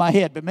have got in my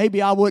head. But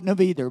maybe I wouldn't have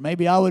either.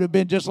 Maybe I would have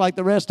been just like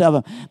the rest of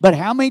them. But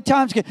how many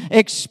times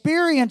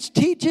experience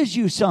teaches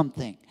you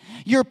something?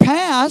 Your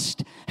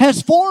past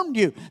has formed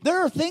you. There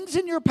are things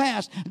in your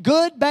past,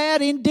 good,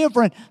 bad,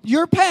 indifferent.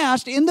 Your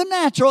past in the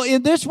natural,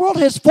 in this world,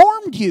 has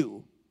formed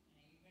you.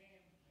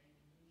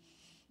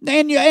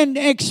 And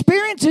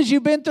experiences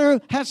you've been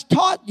through has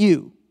taught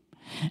you.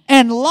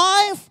 And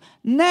life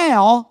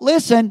now,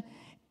 listen,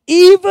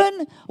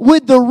 even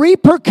with the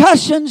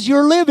repercussions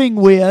you're living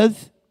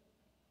with,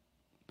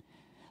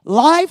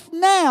 life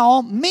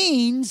now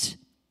means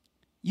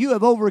you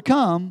have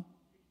overcome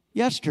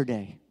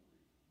yesterday.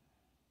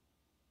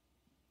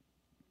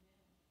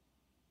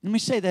 Let me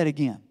say that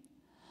again.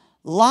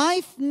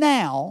 Life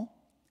now,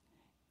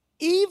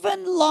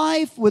 even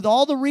life with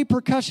all the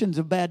repercussions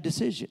of bad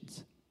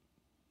decisions.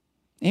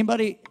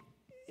 Anybody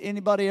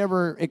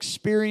ever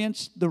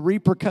experienced the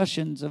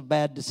repercussions of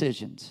bad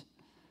decisions?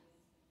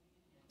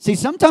 See,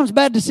 sometimes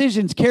bad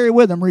decisions carry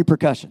with them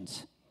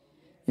repercussions.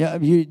 Yeah,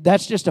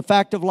 that's just a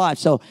fact of life.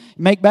 So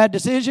you make bad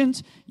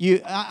decisions.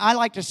 I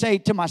like to say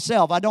to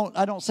myself, I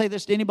don't say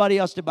this to anybody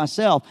else, to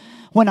myself.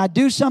 When I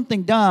do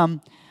something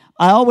dumb,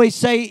 I always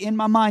say in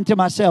my mind to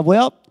myself,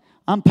 well,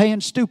 I'm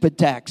paying stupid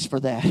tax for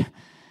that.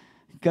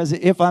 Because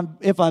if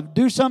I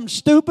do something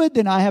stupid,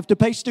 then I have to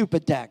pay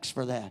stupid tax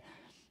for that.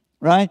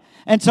 Right?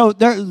 And so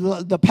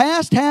the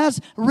past has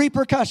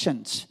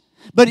repercussions.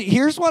 But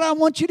here's what I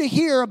want you to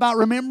hear about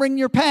remembering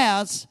your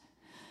past.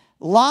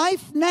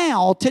 Life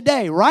now,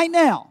 today, right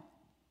now,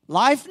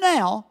 life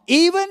now,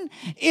 even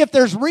if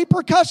there's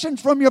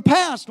repercussions from your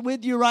past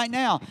with you right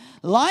now,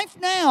 life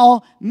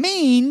now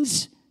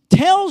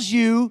tells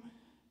you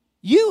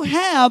you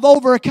have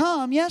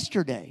overcome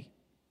yesterday.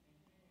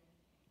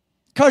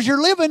 Because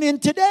you're living in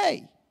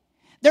today.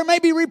 There may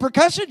be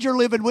repercussions you're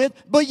living with,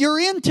 but you're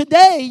in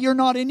today, you're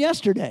not in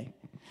yesterday.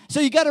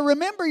 So you got to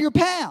remember your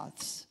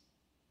paths.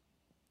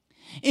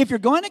 If you're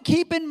going to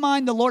keep in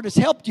mind the Lord has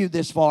helped you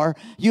this far,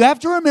 you have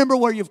to remember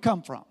where you've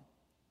come from.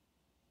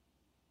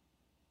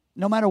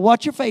 No matter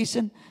what you're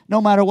facing,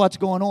 no matter what's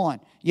going on,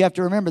 you have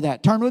to remember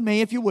that. Turn with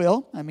me, if you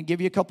will. I'm going to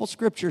give you a couple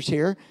scriptures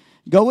here.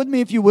 Go with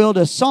me, if you will,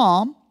 to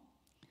Psalm.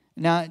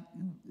 Now,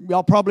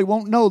 y'all probably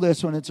won't know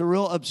this one. It's a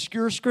real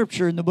obscure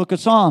scripture in the book of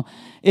Psalm.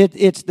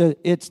 It's the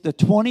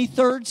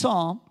 23rd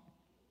Psalm.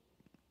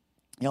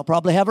 Y'all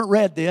probably haven't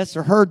read this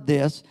or heard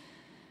this.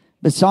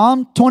 But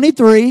Psalm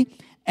 23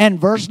 and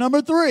verse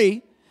number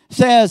 3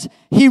 says,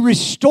 He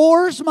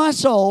restores my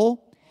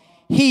soul.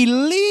 He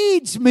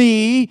leads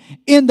me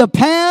in the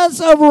paths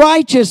of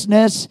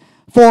righteousness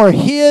for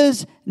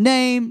His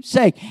name's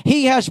sake.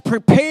 He has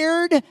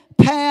prepared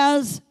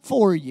paths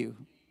for you.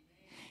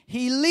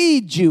 He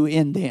leads you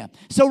in them.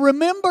 So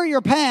remember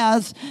your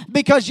paths,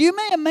 because you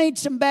may have made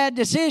some bad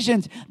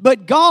decisions,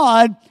 but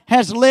God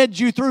has led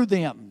you through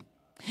them.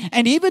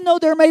 And even though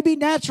there may be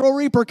natural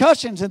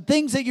repercussions and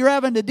things that you're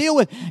having to deal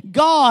with,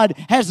 God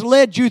has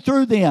led you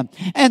through them.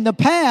 And the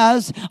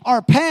paths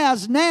are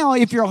paths now,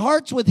 if your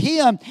heart's with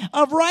Him,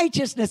 of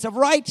righteousness, of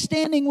right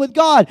standing with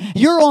God.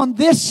 You're on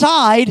this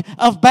side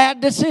of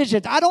bad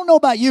decisions. I don't know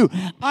about you.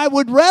 I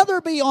would rather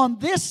be on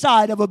this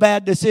side of a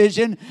bad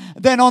decision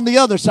than on the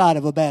other side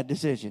of a bad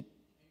decision.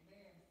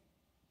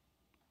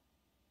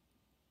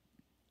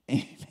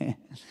 Amen.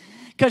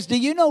 Because do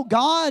you know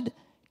God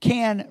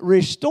can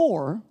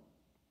restore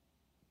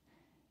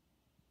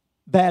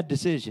bad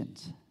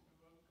decisions?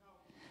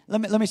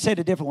 Let me say it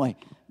a different way.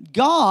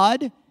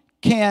 God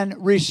can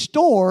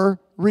restore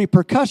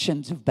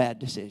repercussions of bad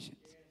decisions.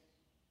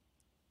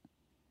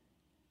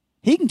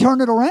 He can turn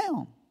it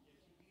around.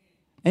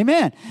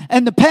 Amen.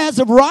 And the paths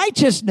of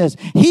righteousness,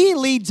 He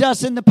leads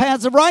us in the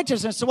paths of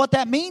righteousness. So what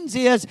that means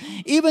is,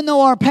 even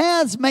though our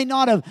paths may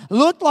not have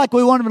looked like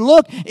we want them to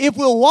look, if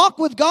we'll walk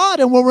with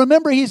God and we'll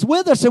remember He's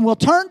with us and we'll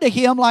turn to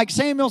Him, like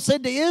Samuel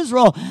said to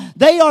Israel,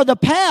 they are the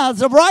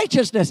paths of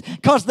righteousness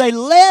because they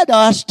led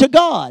us to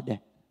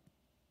God.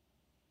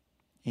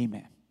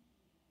 Amen.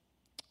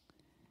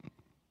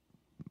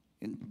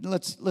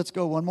 Let's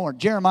go one more.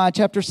 Jeremiah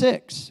chapter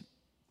 6.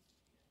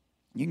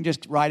 You can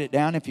just write it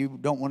down if you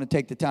don't want to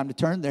take the time to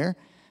turn there.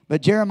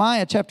 But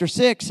Jeremiah chapter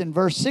 6 and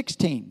verse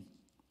 16.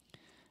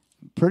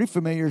 Pretty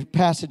familiar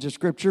passage of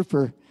Scripture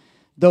for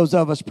those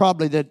of us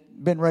probably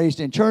that been raised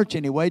in church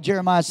anyway.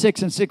 Jeremiah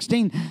 6 and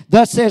 16.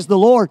 Thus says the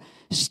Lord,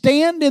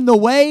 stand in the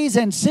ways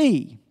and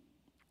see,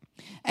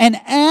 and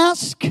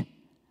ask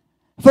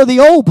for the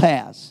old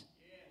paths,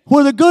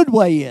 where the good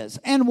way is,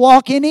 and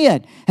walk in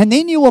it. And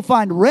then you will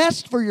find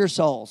rest for your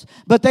souls.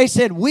 But they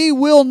said, we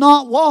will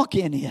not walk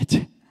in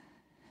it.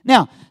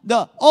 Now,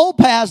 the old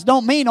paths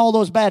don't mean all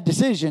those bad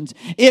decisions.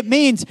 It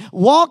means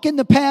walk in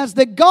the paths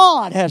that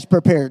God has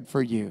prepared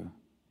for you.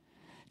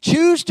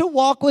 Choose to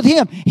walk with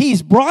Him.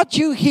 He's brought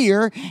you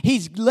here.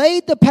 He's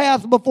laid the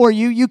path before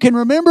you. You can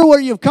remember where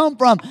you've come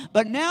from,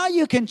 but now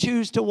you can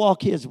choose to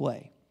walk His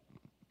way.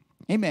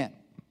 Amen.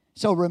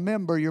 So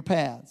remember your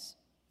paths.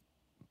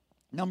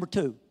 Number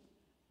 2.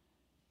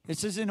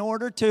 This is in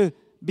order to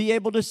be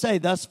able to say,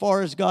 thus far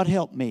has God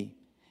helped me.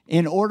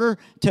 In order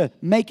to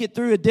make it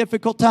through a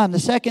difficult time. The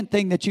second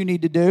thing that you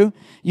need to do,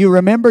 you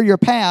remember your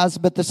paths,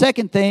 but the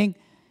second thing,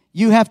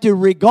 you have to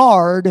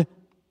regard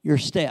your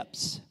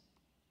steps.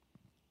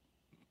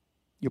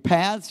 Your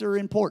paths are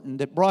important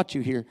that brought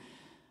you here,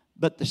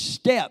 but the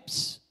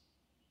steps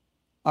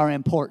are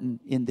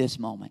important in this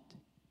moment.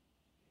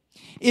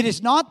 It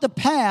is not the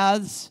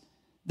paths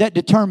that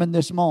determine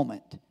this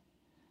moment.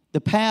 The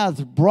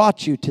paths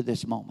brought you to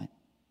this moment.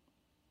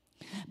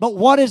 But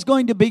what is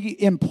going to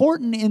be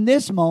important in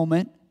this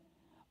moment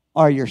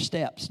are your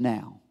steps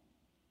now.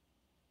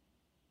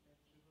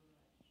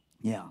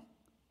 Yeah.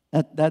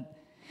 That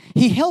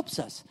He helps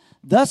us.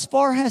 Thus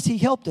far has He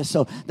helped us.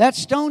 So that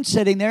stone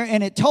sitting there,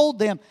 and it told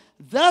them,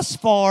 thus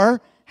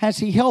far has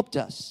He helped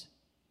us.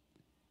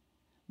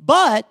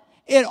 But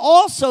it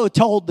also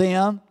told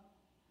them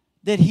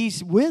that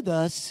He's with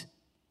us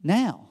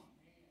now.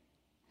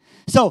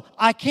 So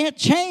I can't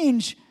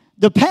change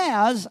the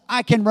paths.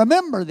 I can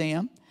remember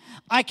them.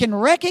 I can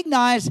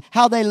recognize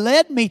how they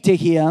led me to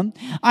Him.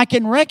 I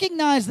can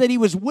recognize that He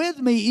was with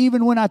me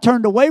even when I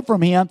turned away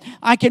from Him.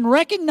 I can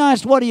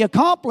recognize what He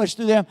accomplished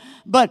through them.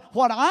 But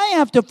what I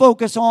have to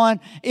focus on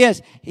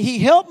is He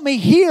helped me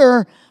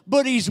here,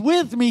 but He's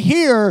with me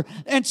here.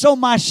 And so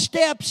my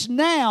steps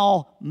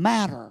now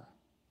matter.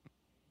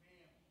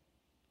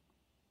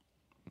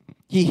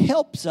 He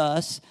helps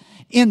us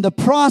in the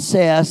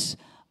process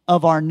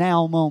of our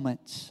now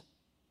moments.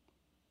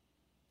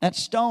 That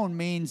stone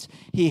means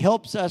He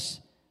helps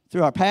us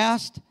through our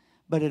past,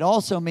 but it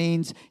also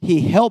means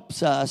He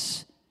helps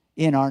us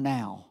in our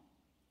now.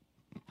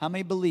 How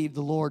many believe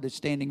the Lord is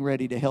standing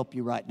ready to help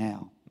you right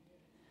now?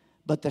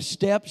 But the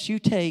steps you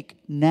take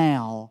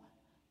now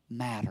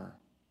matter.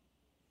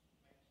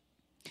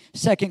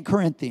 2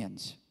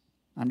 Corinthians.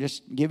 I'm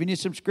just giving you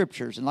some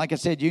scriptures. And like I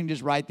said, you can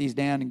just write these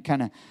down and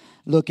kind of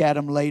look at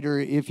them later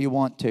if you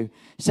want to.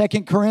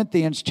 2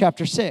 Corinthians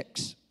chapter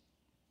 6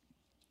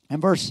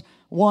 and verse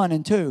 1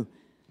 and 2.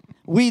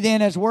 We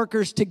then as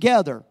workers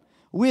together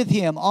with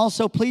Him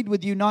also plead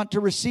with you not to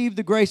receive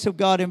the grace of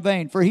God in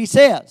vain. For He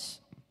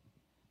says,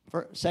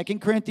 for 2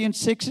 Corinthians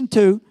 6 and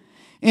 2,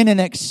 in an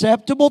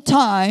acceptable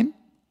time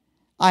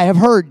I have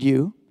heard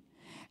you,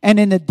 and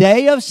in the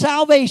day of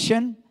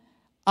salvation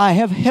I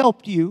have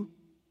helped you.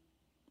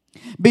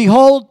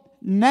 Behold,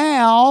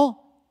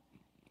 now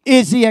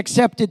is the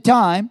accepted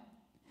time.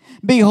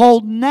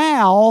 Behold,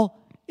 now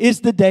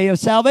is the day of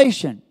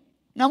salvation.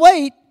 Now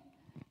wait,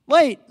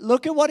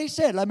 look at what he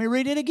said. Let me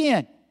read it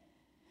again.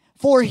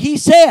 For He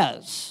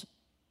says,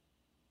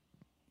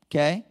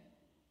 okay,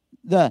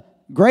 the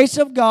grace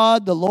of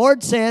God, the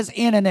Lord says,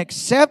 in an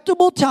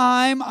acceptable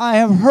time I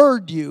have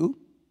heard you.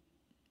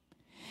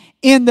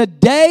 In the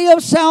day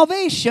of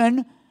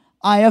salvation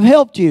I have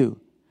helped you.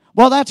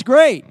 Well, that's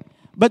great.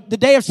 But the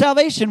day of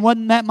salvation,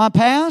 wasn't that my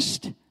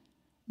past?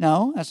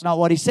 No, that's not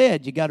what he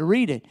said. You got to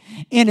read it.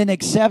 In an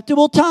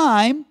acceptable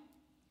time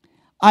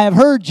I have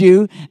heard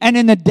you, and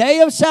in the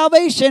day of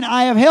salvation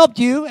I have helped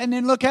you. And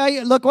then look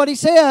what he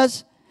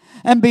says.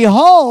 And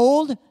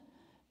behold,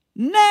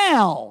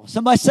 now.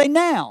 Somebody say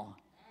now.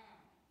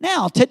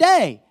 Now,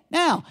 today.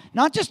 Now.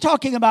 Not just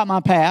talking about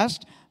my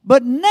past,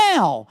 but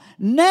now.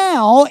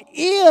 Now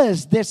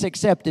is this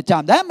accepted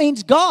time. That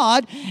means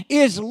God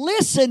is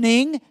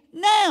listening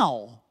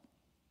now.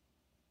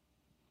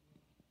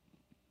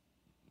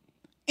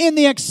 In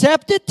the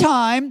accepted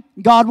time,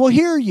 God will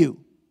hear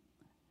you.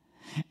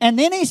 And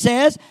then he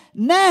says,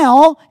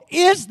 now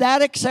is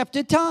that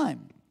accepted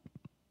time.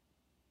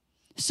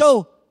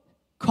 So,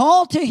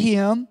 call to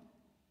Him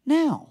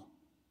now.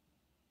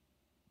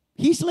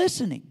 He's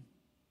listening.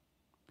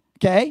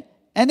 Okay?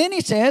 And then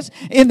he says,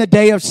 in the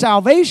day of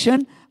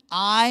salvation,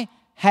 I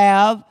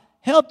have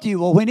helped you.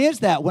 Well, when is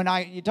that?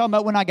 You're talking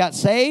about when I got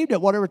saved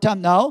at whatever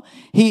time? No.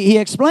 He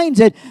explains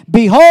it.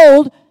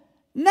 Behold,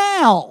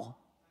 now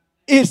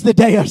is the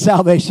day of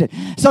salvation.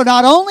 So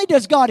not only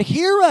does God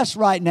hear us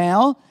right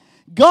now,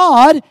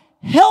 God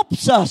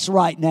helps us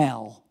right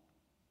now.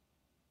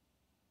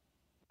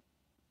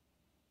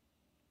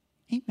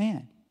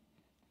 Amen.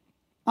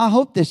 I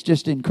hope this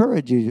just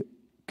encourages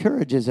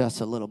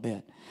us a little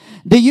bit.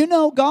 Do you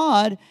know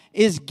God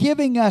is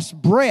giving us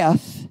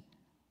breath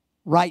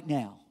right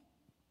now?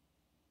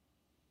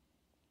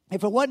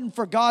 If it wasn't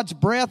for God's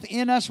breath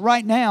in us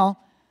right now,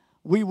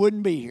 we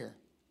wouldn't be here.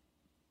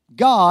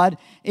 God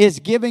is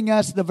giving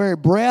us the very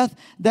breath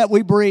that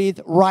we breathe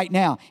right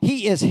now.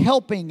 He is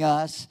helping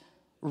us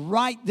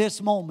right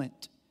this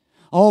moment.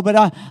 Oh,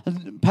 but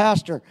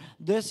Pastor,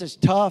 this is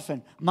tough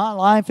and my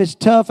life is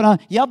tough.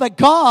 Yeah, but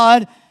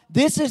God,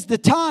 this is the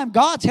time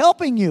God's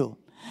helping you.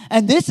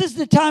 And this is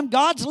the time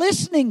God's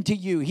listening to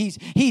you. He's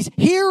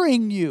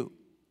hearing you.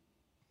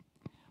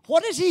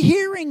 What is He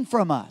hearing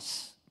from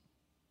us?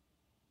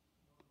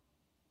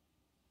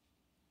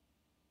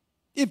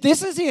 If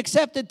this is the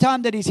accepted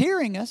time that He's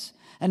hearing us,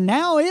 and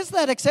now is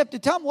that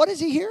accepted time, what is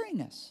He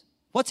hearing us?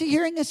 What's He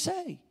hearing us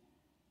say?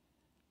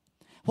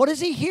 What is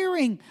He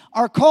hearing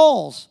our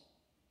calls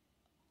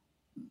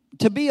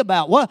to be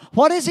about?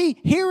 What is He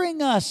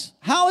hearing us?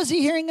 How is He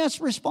hearing us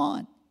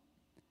respond?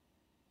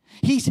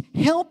 He's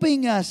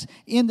helping us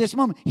in this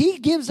moment. He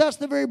gives us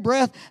the very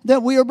breath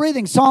that we are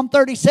breathing. Psalm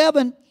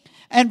 37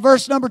 and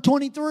verse number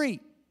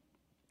 23.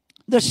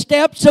 The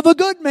steps of a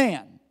good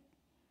man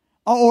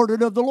are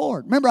ordered of the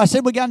Lord. Remember, I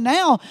said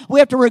now we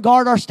have to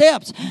regard our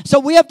steps. So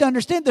we have to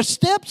understand the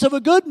steps of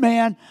a good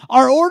man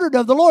are ordered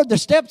of the Lord. The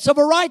steps of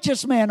a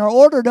righteous man are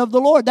ordered of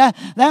the Lord.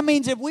 That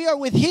means if we are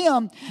with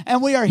Him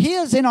and we are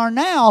His in our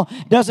now,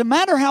 doesn't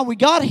matter how we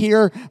got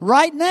here,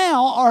 right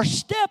now our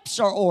steps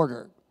are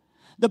ordered.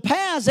 The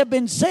paths have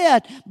been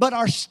set, but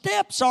our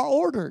steps are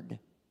ordered.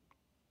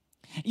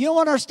 You know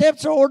what our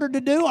steps are ordered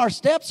to do? Our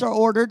steps are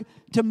ordered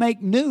to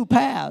make new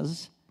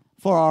paths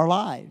for our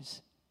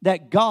lives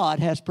that God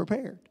has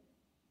prepared.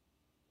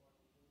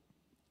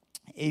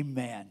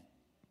 Amen.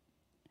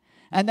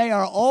 And they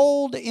are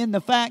old in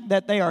the fact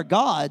that they are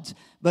God's,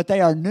 but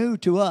they are new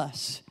to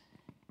us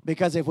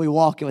because if we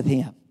walk with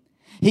Him.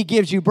 He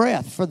gives you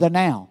breath for the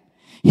now.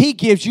 He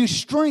gives you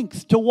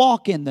strength to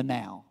walk in the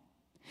now.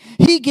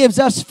 He gives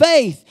us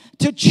faith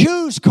to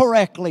choose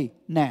correctly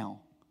now.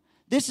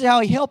 This is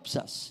how He helps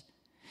us.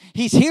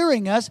 He's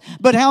hearing us,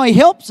 but how He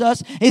helps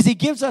us is He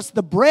gives us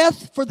the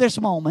breath for this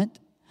moment.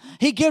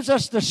 He gives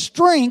us the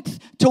strength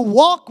to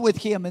walk with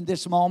Him in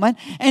this moment.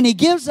 And He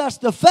gives us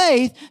the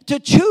faith to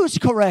choose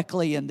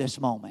correctly in this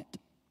moment.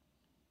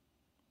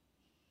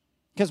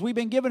 Because we've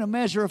been given a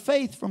measure of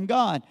faith from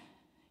God.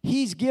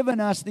 He's given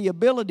us the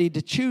ability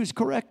to choose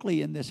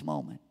correctly in this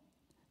moment.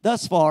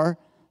 Thus far,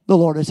 the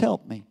Lord has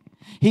helped me.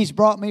 He's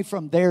brought me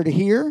from there to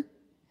here.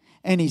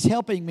 And He's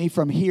helping me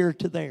from here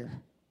to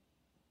there.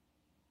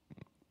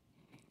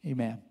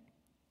 Amen.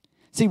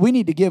 See, we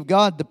need to give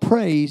God the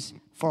praise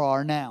for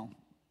our now.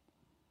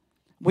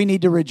 We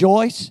need to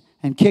rejoice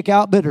and kick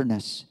out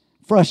bitterness,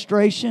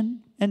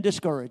 frustration, and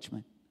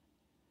discouragement.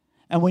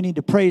 And we need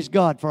to praise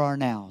God for our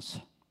nows.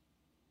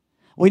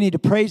 We need to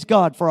praise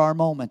God for our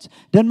moments.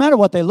 Doesn't matter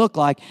what they look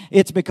like.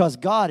 It's because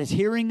God is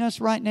hearing us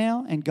right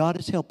now and God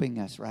is helping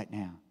us right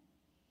now.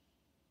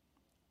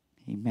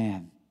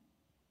 Amen.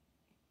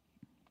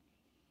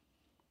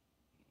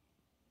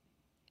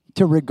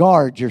 To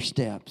regard your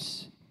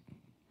steps.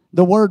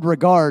 The word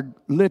regard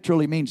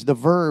literally means, the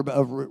verb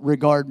of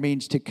regard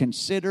means to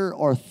consider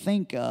or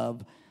think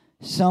of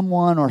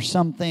someone or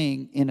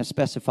something in a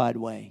specified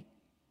way.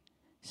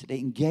 So to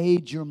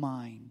engage your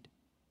mind.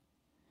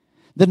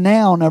 The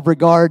noun of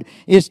regard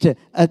is to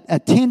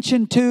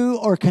attention to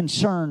or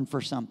concern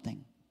for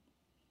something.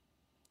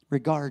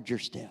 Regard your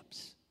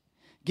steps.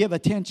 Give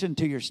attention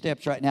to your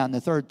steps right now. And the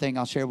third thing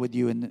I'll share with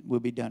you, and we'll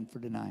be done for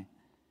tonight.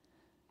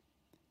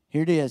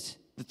 Here it is.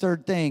 The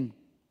third thing.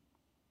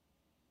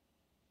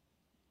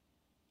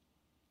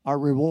 Our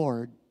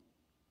reward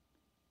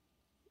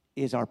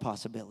is our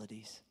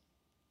possibilities.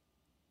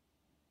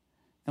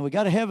 And we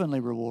got a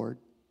heavenly reward.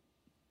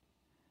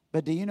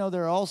 But do you know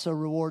there are also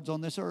rewards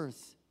on this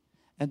earth?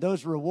 And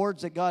those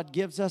rewards that God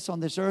gives us on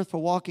this earth for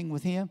walking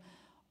with Him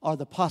are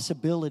the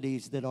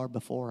possibilities that are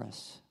before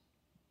us.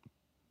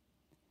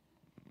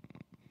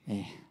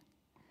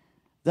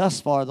 Thus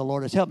far, the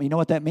Lord has helped me. You know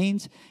what that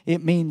means?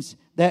 It means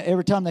that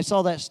every time they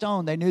saw that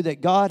stone, they knew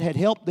that God had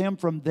helped them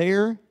from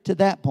there to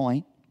that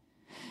point.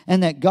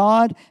 And that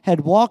God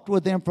had walked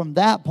with them from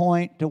that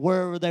point to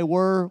wherever they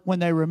were when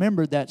they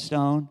remembered that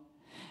stone.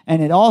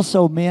 And it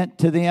also meant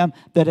to them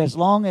that as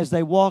long as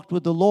they walked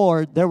with the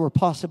Lord, there were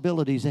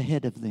possibilities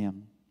ahead of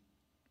them.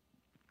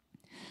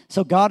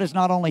 So God is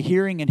not only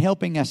hearing and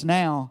helping us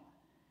now,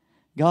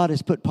 God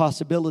has put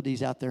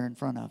possibilities out there in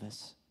front of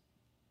us.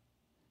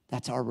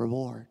 That's our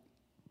reward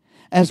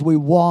as we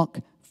walk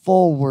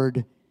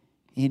forward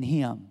in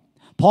Him.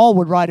 Paul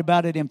would write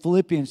about it in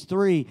Philippians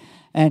 3,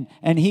 and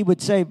he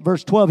would say,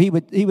 verse 12,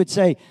 he would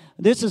say,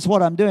 this is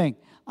what I'm doing.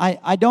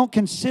 I don't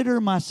consider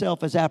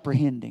myself as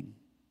apprehending,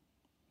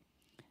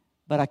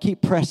 but I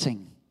keep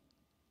pressing.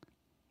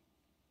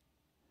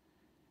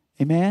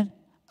 Amen?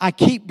 I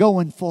keep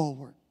going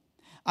forward.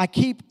 I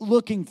keep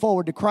looking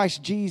forward to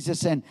Christ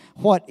Jesus and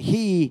what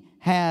He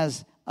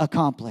has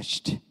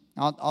accomplished.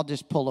 I'll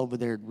just pull over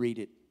there and read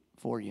it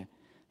for you.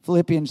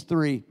 Philippians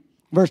 3,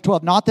 verse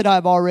 12. Not that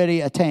I've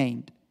already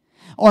attained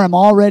or am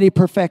already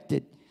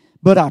perfected,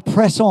 but I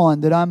press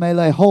on that I may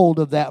lay hold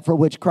of that for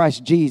which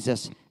Christ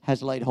Jesus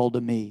has laid hold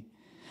of me.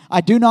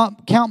 I do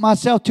not count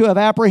myself to have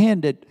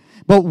apprehended,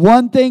 but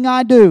one thing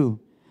I do,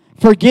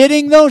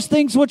 forgetting those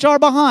things which are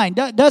behind.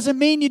 Doesn't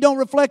mean you don't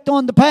reflect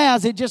on the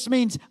past. It just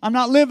means I'm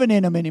not living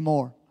in them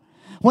anymore.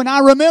 When I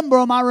remember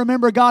them, I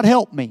remember God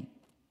helped me.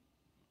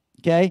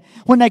 Okay?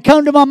 When they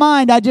come to my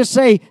mind, I just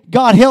say,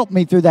 God help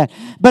me through that.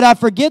 But I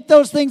forget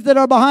those things that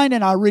are behind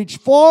and I reach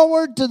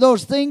forward to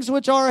those things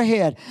which are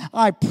ahead.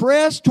 I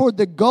press toward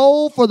the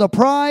goal for the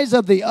prize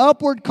of the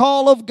upward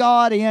call of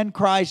God in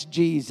Christ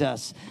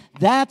Jesus.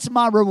 That's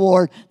my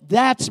reward.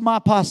 That's my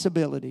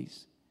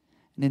possibilities.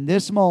 And in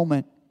this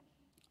moment,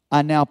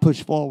 I now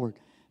push forward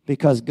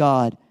because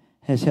God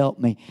has helped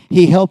me.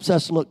 He helps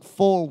us look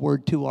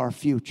forward to our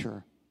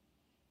future.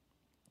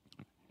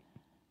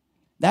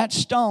 That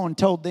stone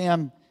told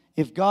them,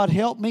 if God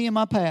helped me in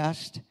my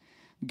past,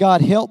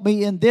 God helped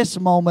me in this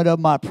moment of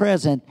my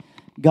present,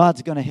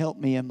 God's going to help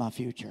me in my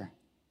future.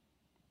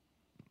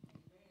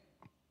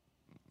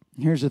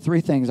 Here's the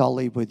three things I'll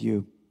leave with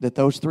you, that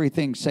those three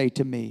things say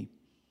to me.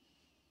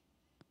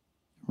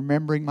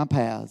 Remembering my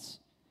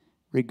paths,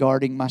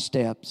 regarding my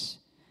steps,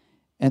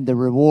 and the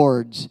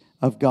rewards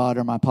of God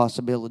are my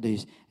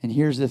possibilities. And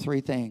here's the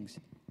three things.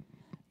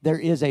 There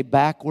is a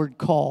backward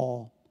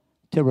call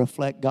to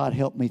reflect, God,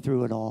 help me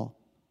through it all.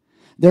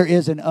 There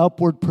is an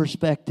upward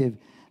perspective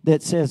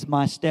that says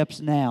my steps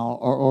now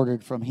are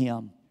ordered from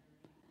Him.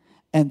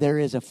 And there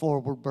is a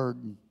forward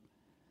burden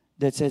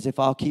that says if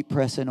I'll keep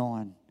pressing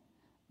on,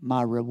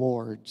 my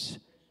rewards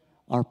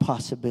are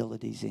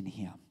possibilities in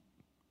Him.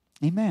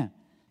 Amen.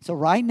 So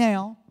right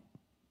now,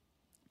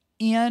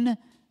 in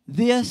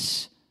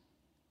this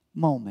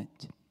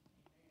moment,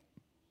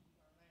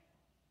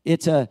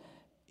 it's an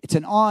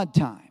odd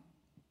time.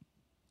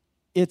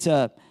 It's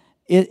a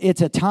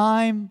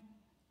time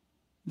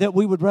that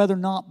we would rather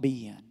not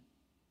be in.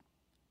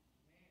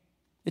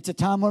 It's a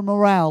time where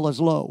morale is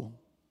low,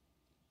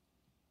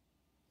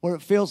 where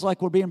it feels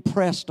like we're being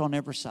pressed on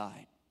every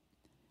side,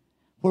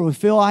 where we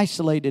feel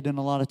isolated in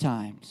a lot of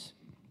times.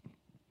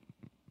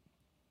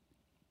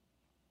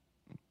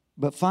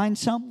 But find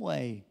some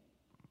way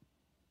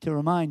to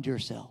remind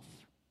yourself,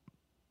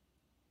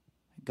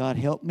 God,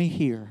 help me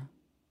here.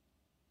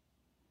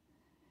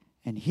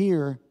 And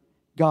here,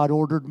 God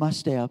ordered my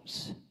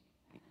steps.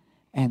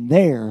 And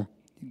there,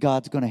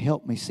 God's going to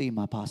help me see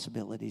my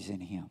possibilities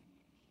in Him.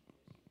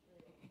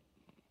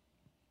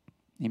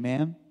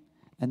 Amen?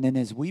 And then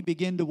as we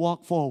begin to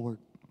walk forward,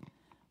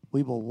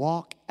 we will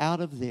walk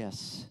out of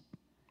this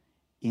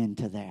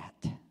into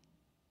that.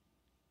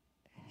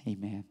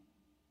 Amen.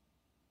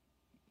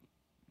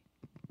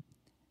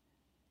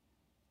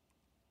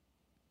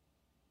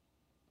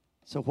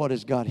 So what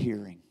is God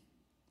hearing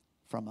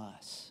from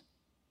us?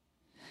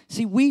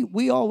 See,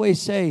 we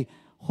always say,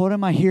 what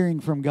am I hearing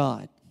from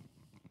God?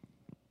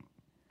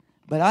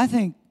 But I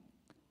think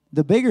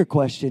the bigger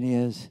question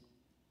is,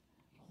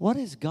 what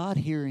is God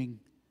hearing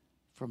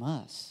from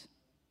us?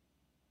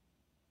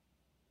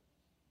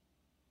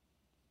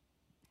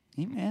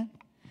 Amen.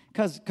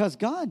 Because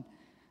God,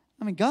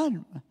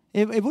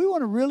 if we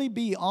want to really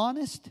be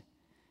honest,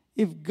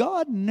 if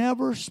God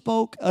never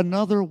spoke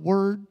another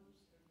word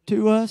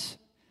to us,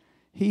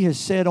 He has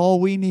said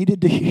all we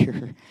needed to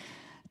hear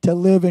to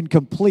live in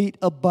complete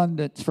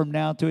abundance from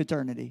now to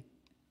eternity.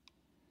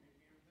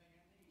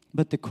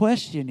 But the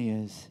question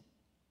is,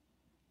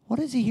 what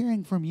is He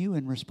hearing from you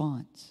in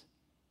response?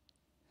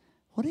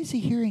 What is He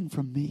hearing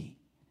from me?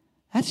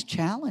 That's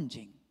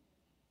challenging.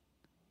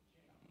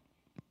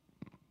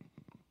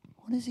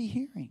 What is He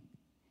hearing?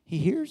 He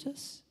hears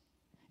us.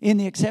 In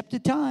the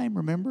accepted time,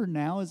 remember,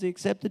 now is the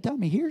accepted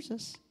time. He hears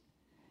us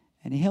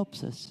and He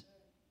helps us.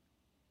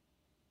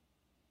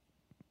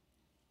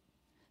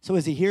 So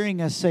is He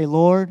hearing us say,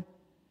 Lord,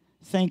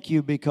 thank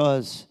you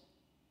because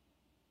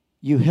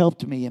you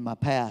helped me in my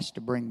past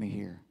to bring me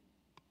here.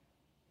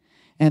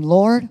 And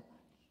Lord,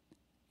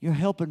 you're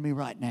helping me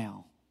right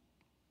now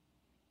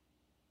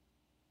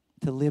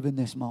to live in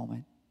this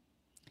moment.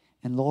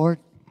 And Lord,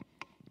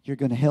 you're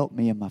going to help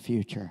me in my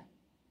future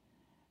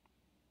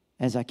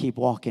as I keep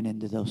walking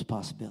into those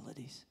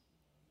possibilities.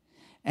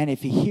 And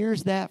if He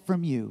hears that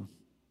from you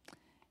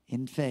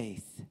in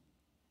faith,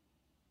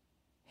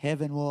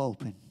 heaven will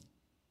open.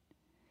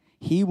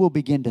 He will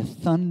begin to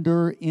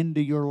thunder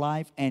into your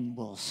life and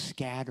will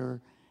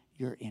scatter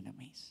your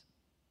enemies.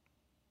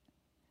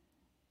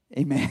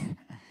 Amen.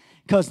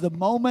 Because the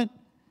moment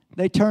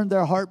they turned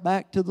their heart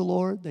back to the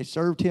Lord, they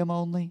served Him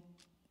only.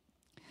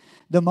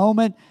 The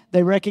moment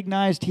they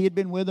recognized He had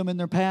been with them in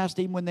their past,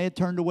 even when they had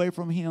turned away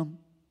from Him.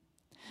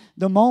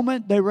 The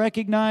moment they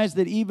recognized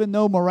that even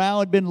though morale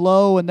had been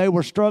low and they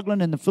were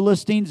struggling and the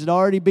Philistines had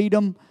already beat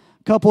them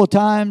a couple of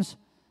times,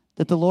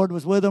 that the Lord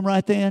was with them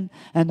right then.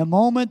 And the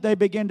moment they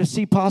began to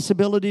see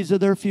possibilities of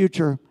their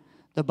future,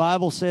 the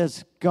Bible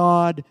says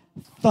God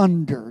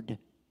thundered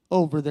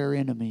over their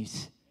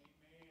enemies.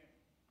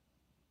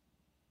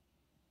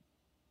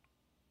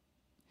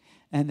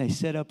 And they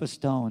set up a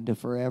stone to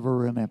forever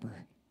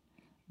remember,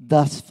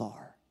 thus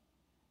far,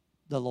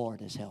 the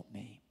Lord has helped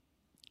me.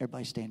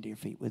 Everybody stand to your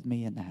feet with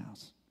me in the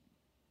house.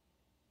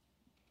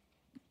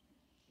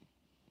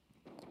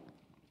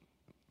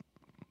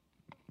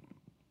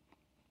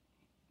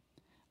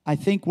 I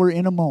think we're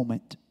in a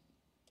moment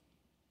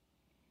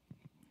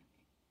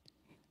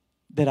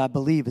that I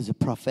believe is a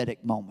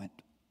prophetic moment.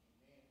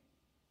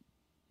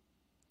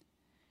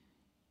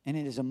 And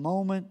it is a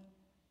moment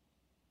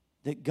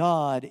that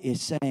God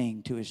is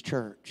saying to His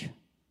church,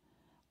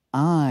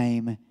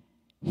 I'm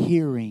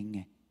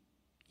hearing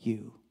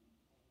you.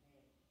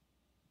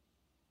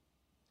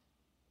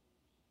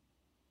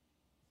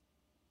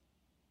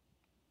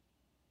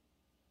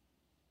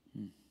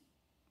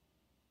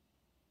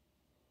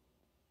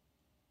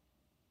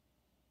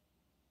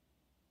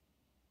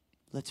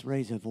 Let's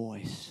raise a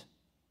voice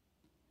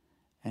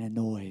and a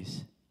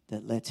noise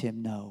that lets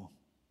Him know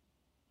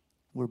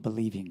we're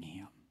believing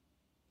Him.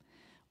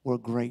 We're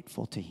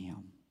grateful to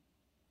Him.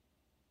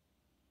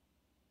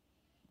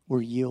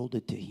 We're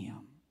yielded to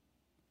Him.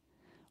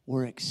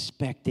 We're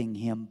expecting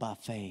Him by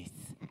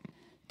faith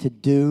to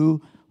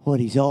do what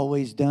He's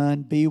always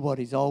done, be what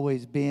He's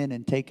always been,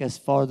 and take us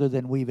farther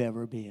than we've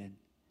ever been.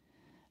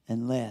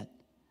 And let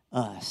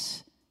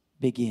us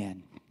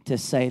begin to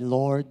say,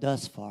 Lord,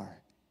 thus far,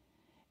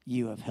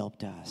 you have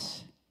helped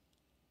us.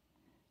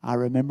 I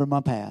remember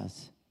my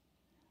paths.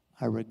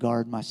 I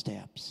regard my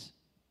steps.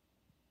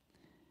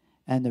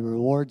 And the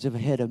rewards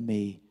ahead of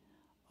me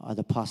are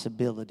the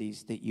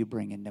possibilities that you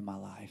bring into my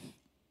life.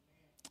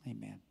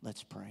 Amen.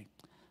 Let's pray.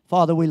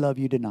 Father, we love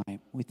you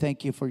tonight. We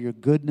thank you for your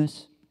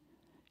goodness,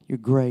 your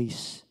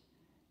grace,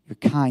 your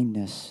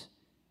kindness,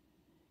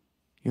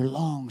 your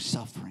long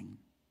suffering.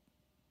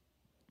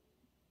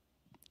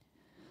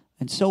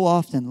 And so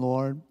often,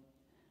 Lord,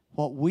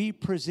 what we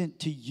present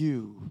to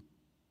you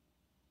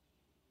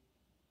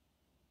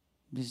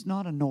is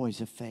not a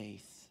noise of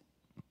faith.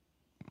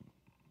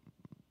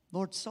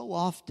 Lord, so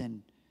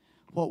often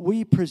what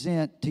we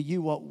present to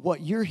you,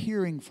 what you're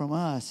hearing from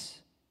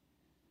us,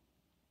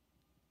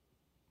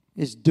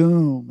 is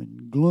doom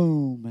and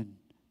gloom and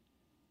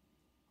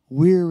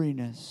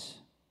weariness,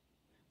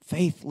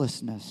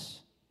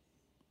 faithlessness,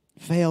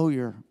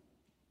 failure,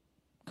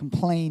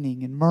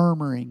 complaining and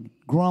murmuring,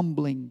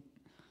 grumbling.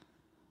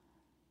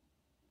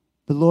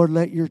 But Lord,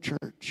 let your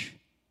church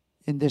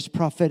in this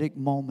prophetic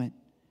moment,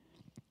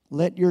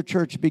 let your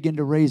church begin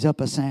to raise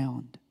up a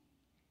sound.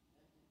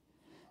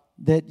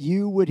 That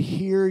you would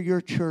hear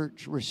your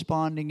church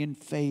responding in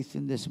faith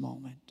in this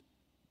moment.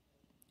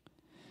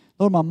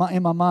 Lord,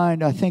 in my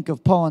mind, I think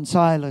of Paul and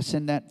Silas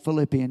in that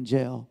Philippian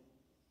jail.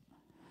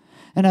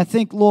 And I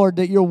think, Lord,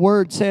 that your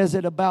word says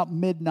at about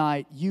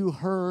midnight, you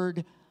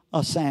heard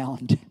a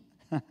sound.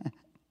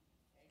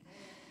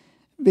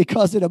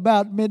 Because at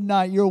about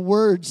midnight, your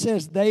word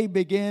says they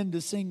began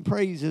to sing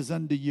praises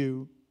unto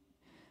you.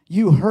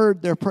 You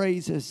heard their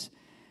praises,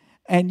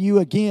 and you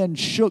again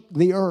shook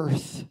the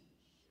earth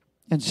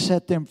and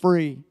set them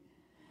free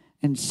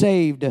and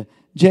saved a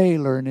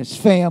jailer and his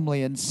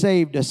family and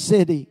saved a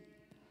city.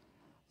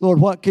 Lord,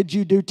 what could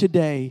you do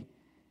today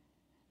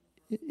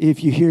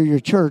if you hear your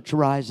church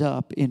rise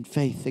up in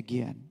faith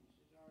again?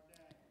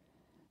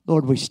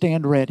 Lord, we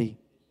stand ready.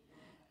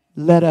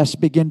 Let us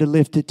begin to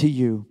lift it to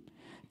you.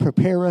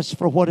 Prepare us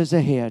for what is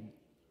ahead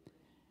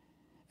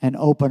and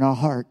open our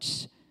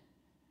hearts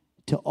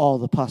to all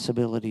the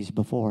possibilities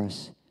before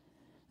us.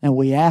 And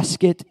we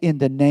ask it in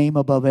the name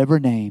above every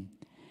name.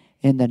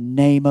 In the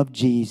name of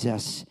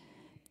Jesus.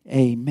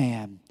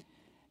 Amen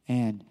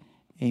and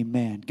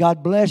amen.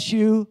 God bless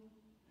you.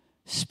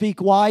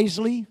 Speak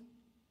wisely.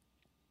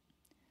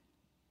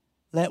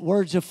 Let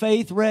words of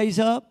faith raise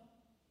up.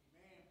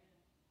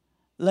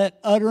 Let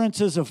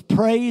utterances of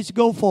praise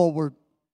go forward.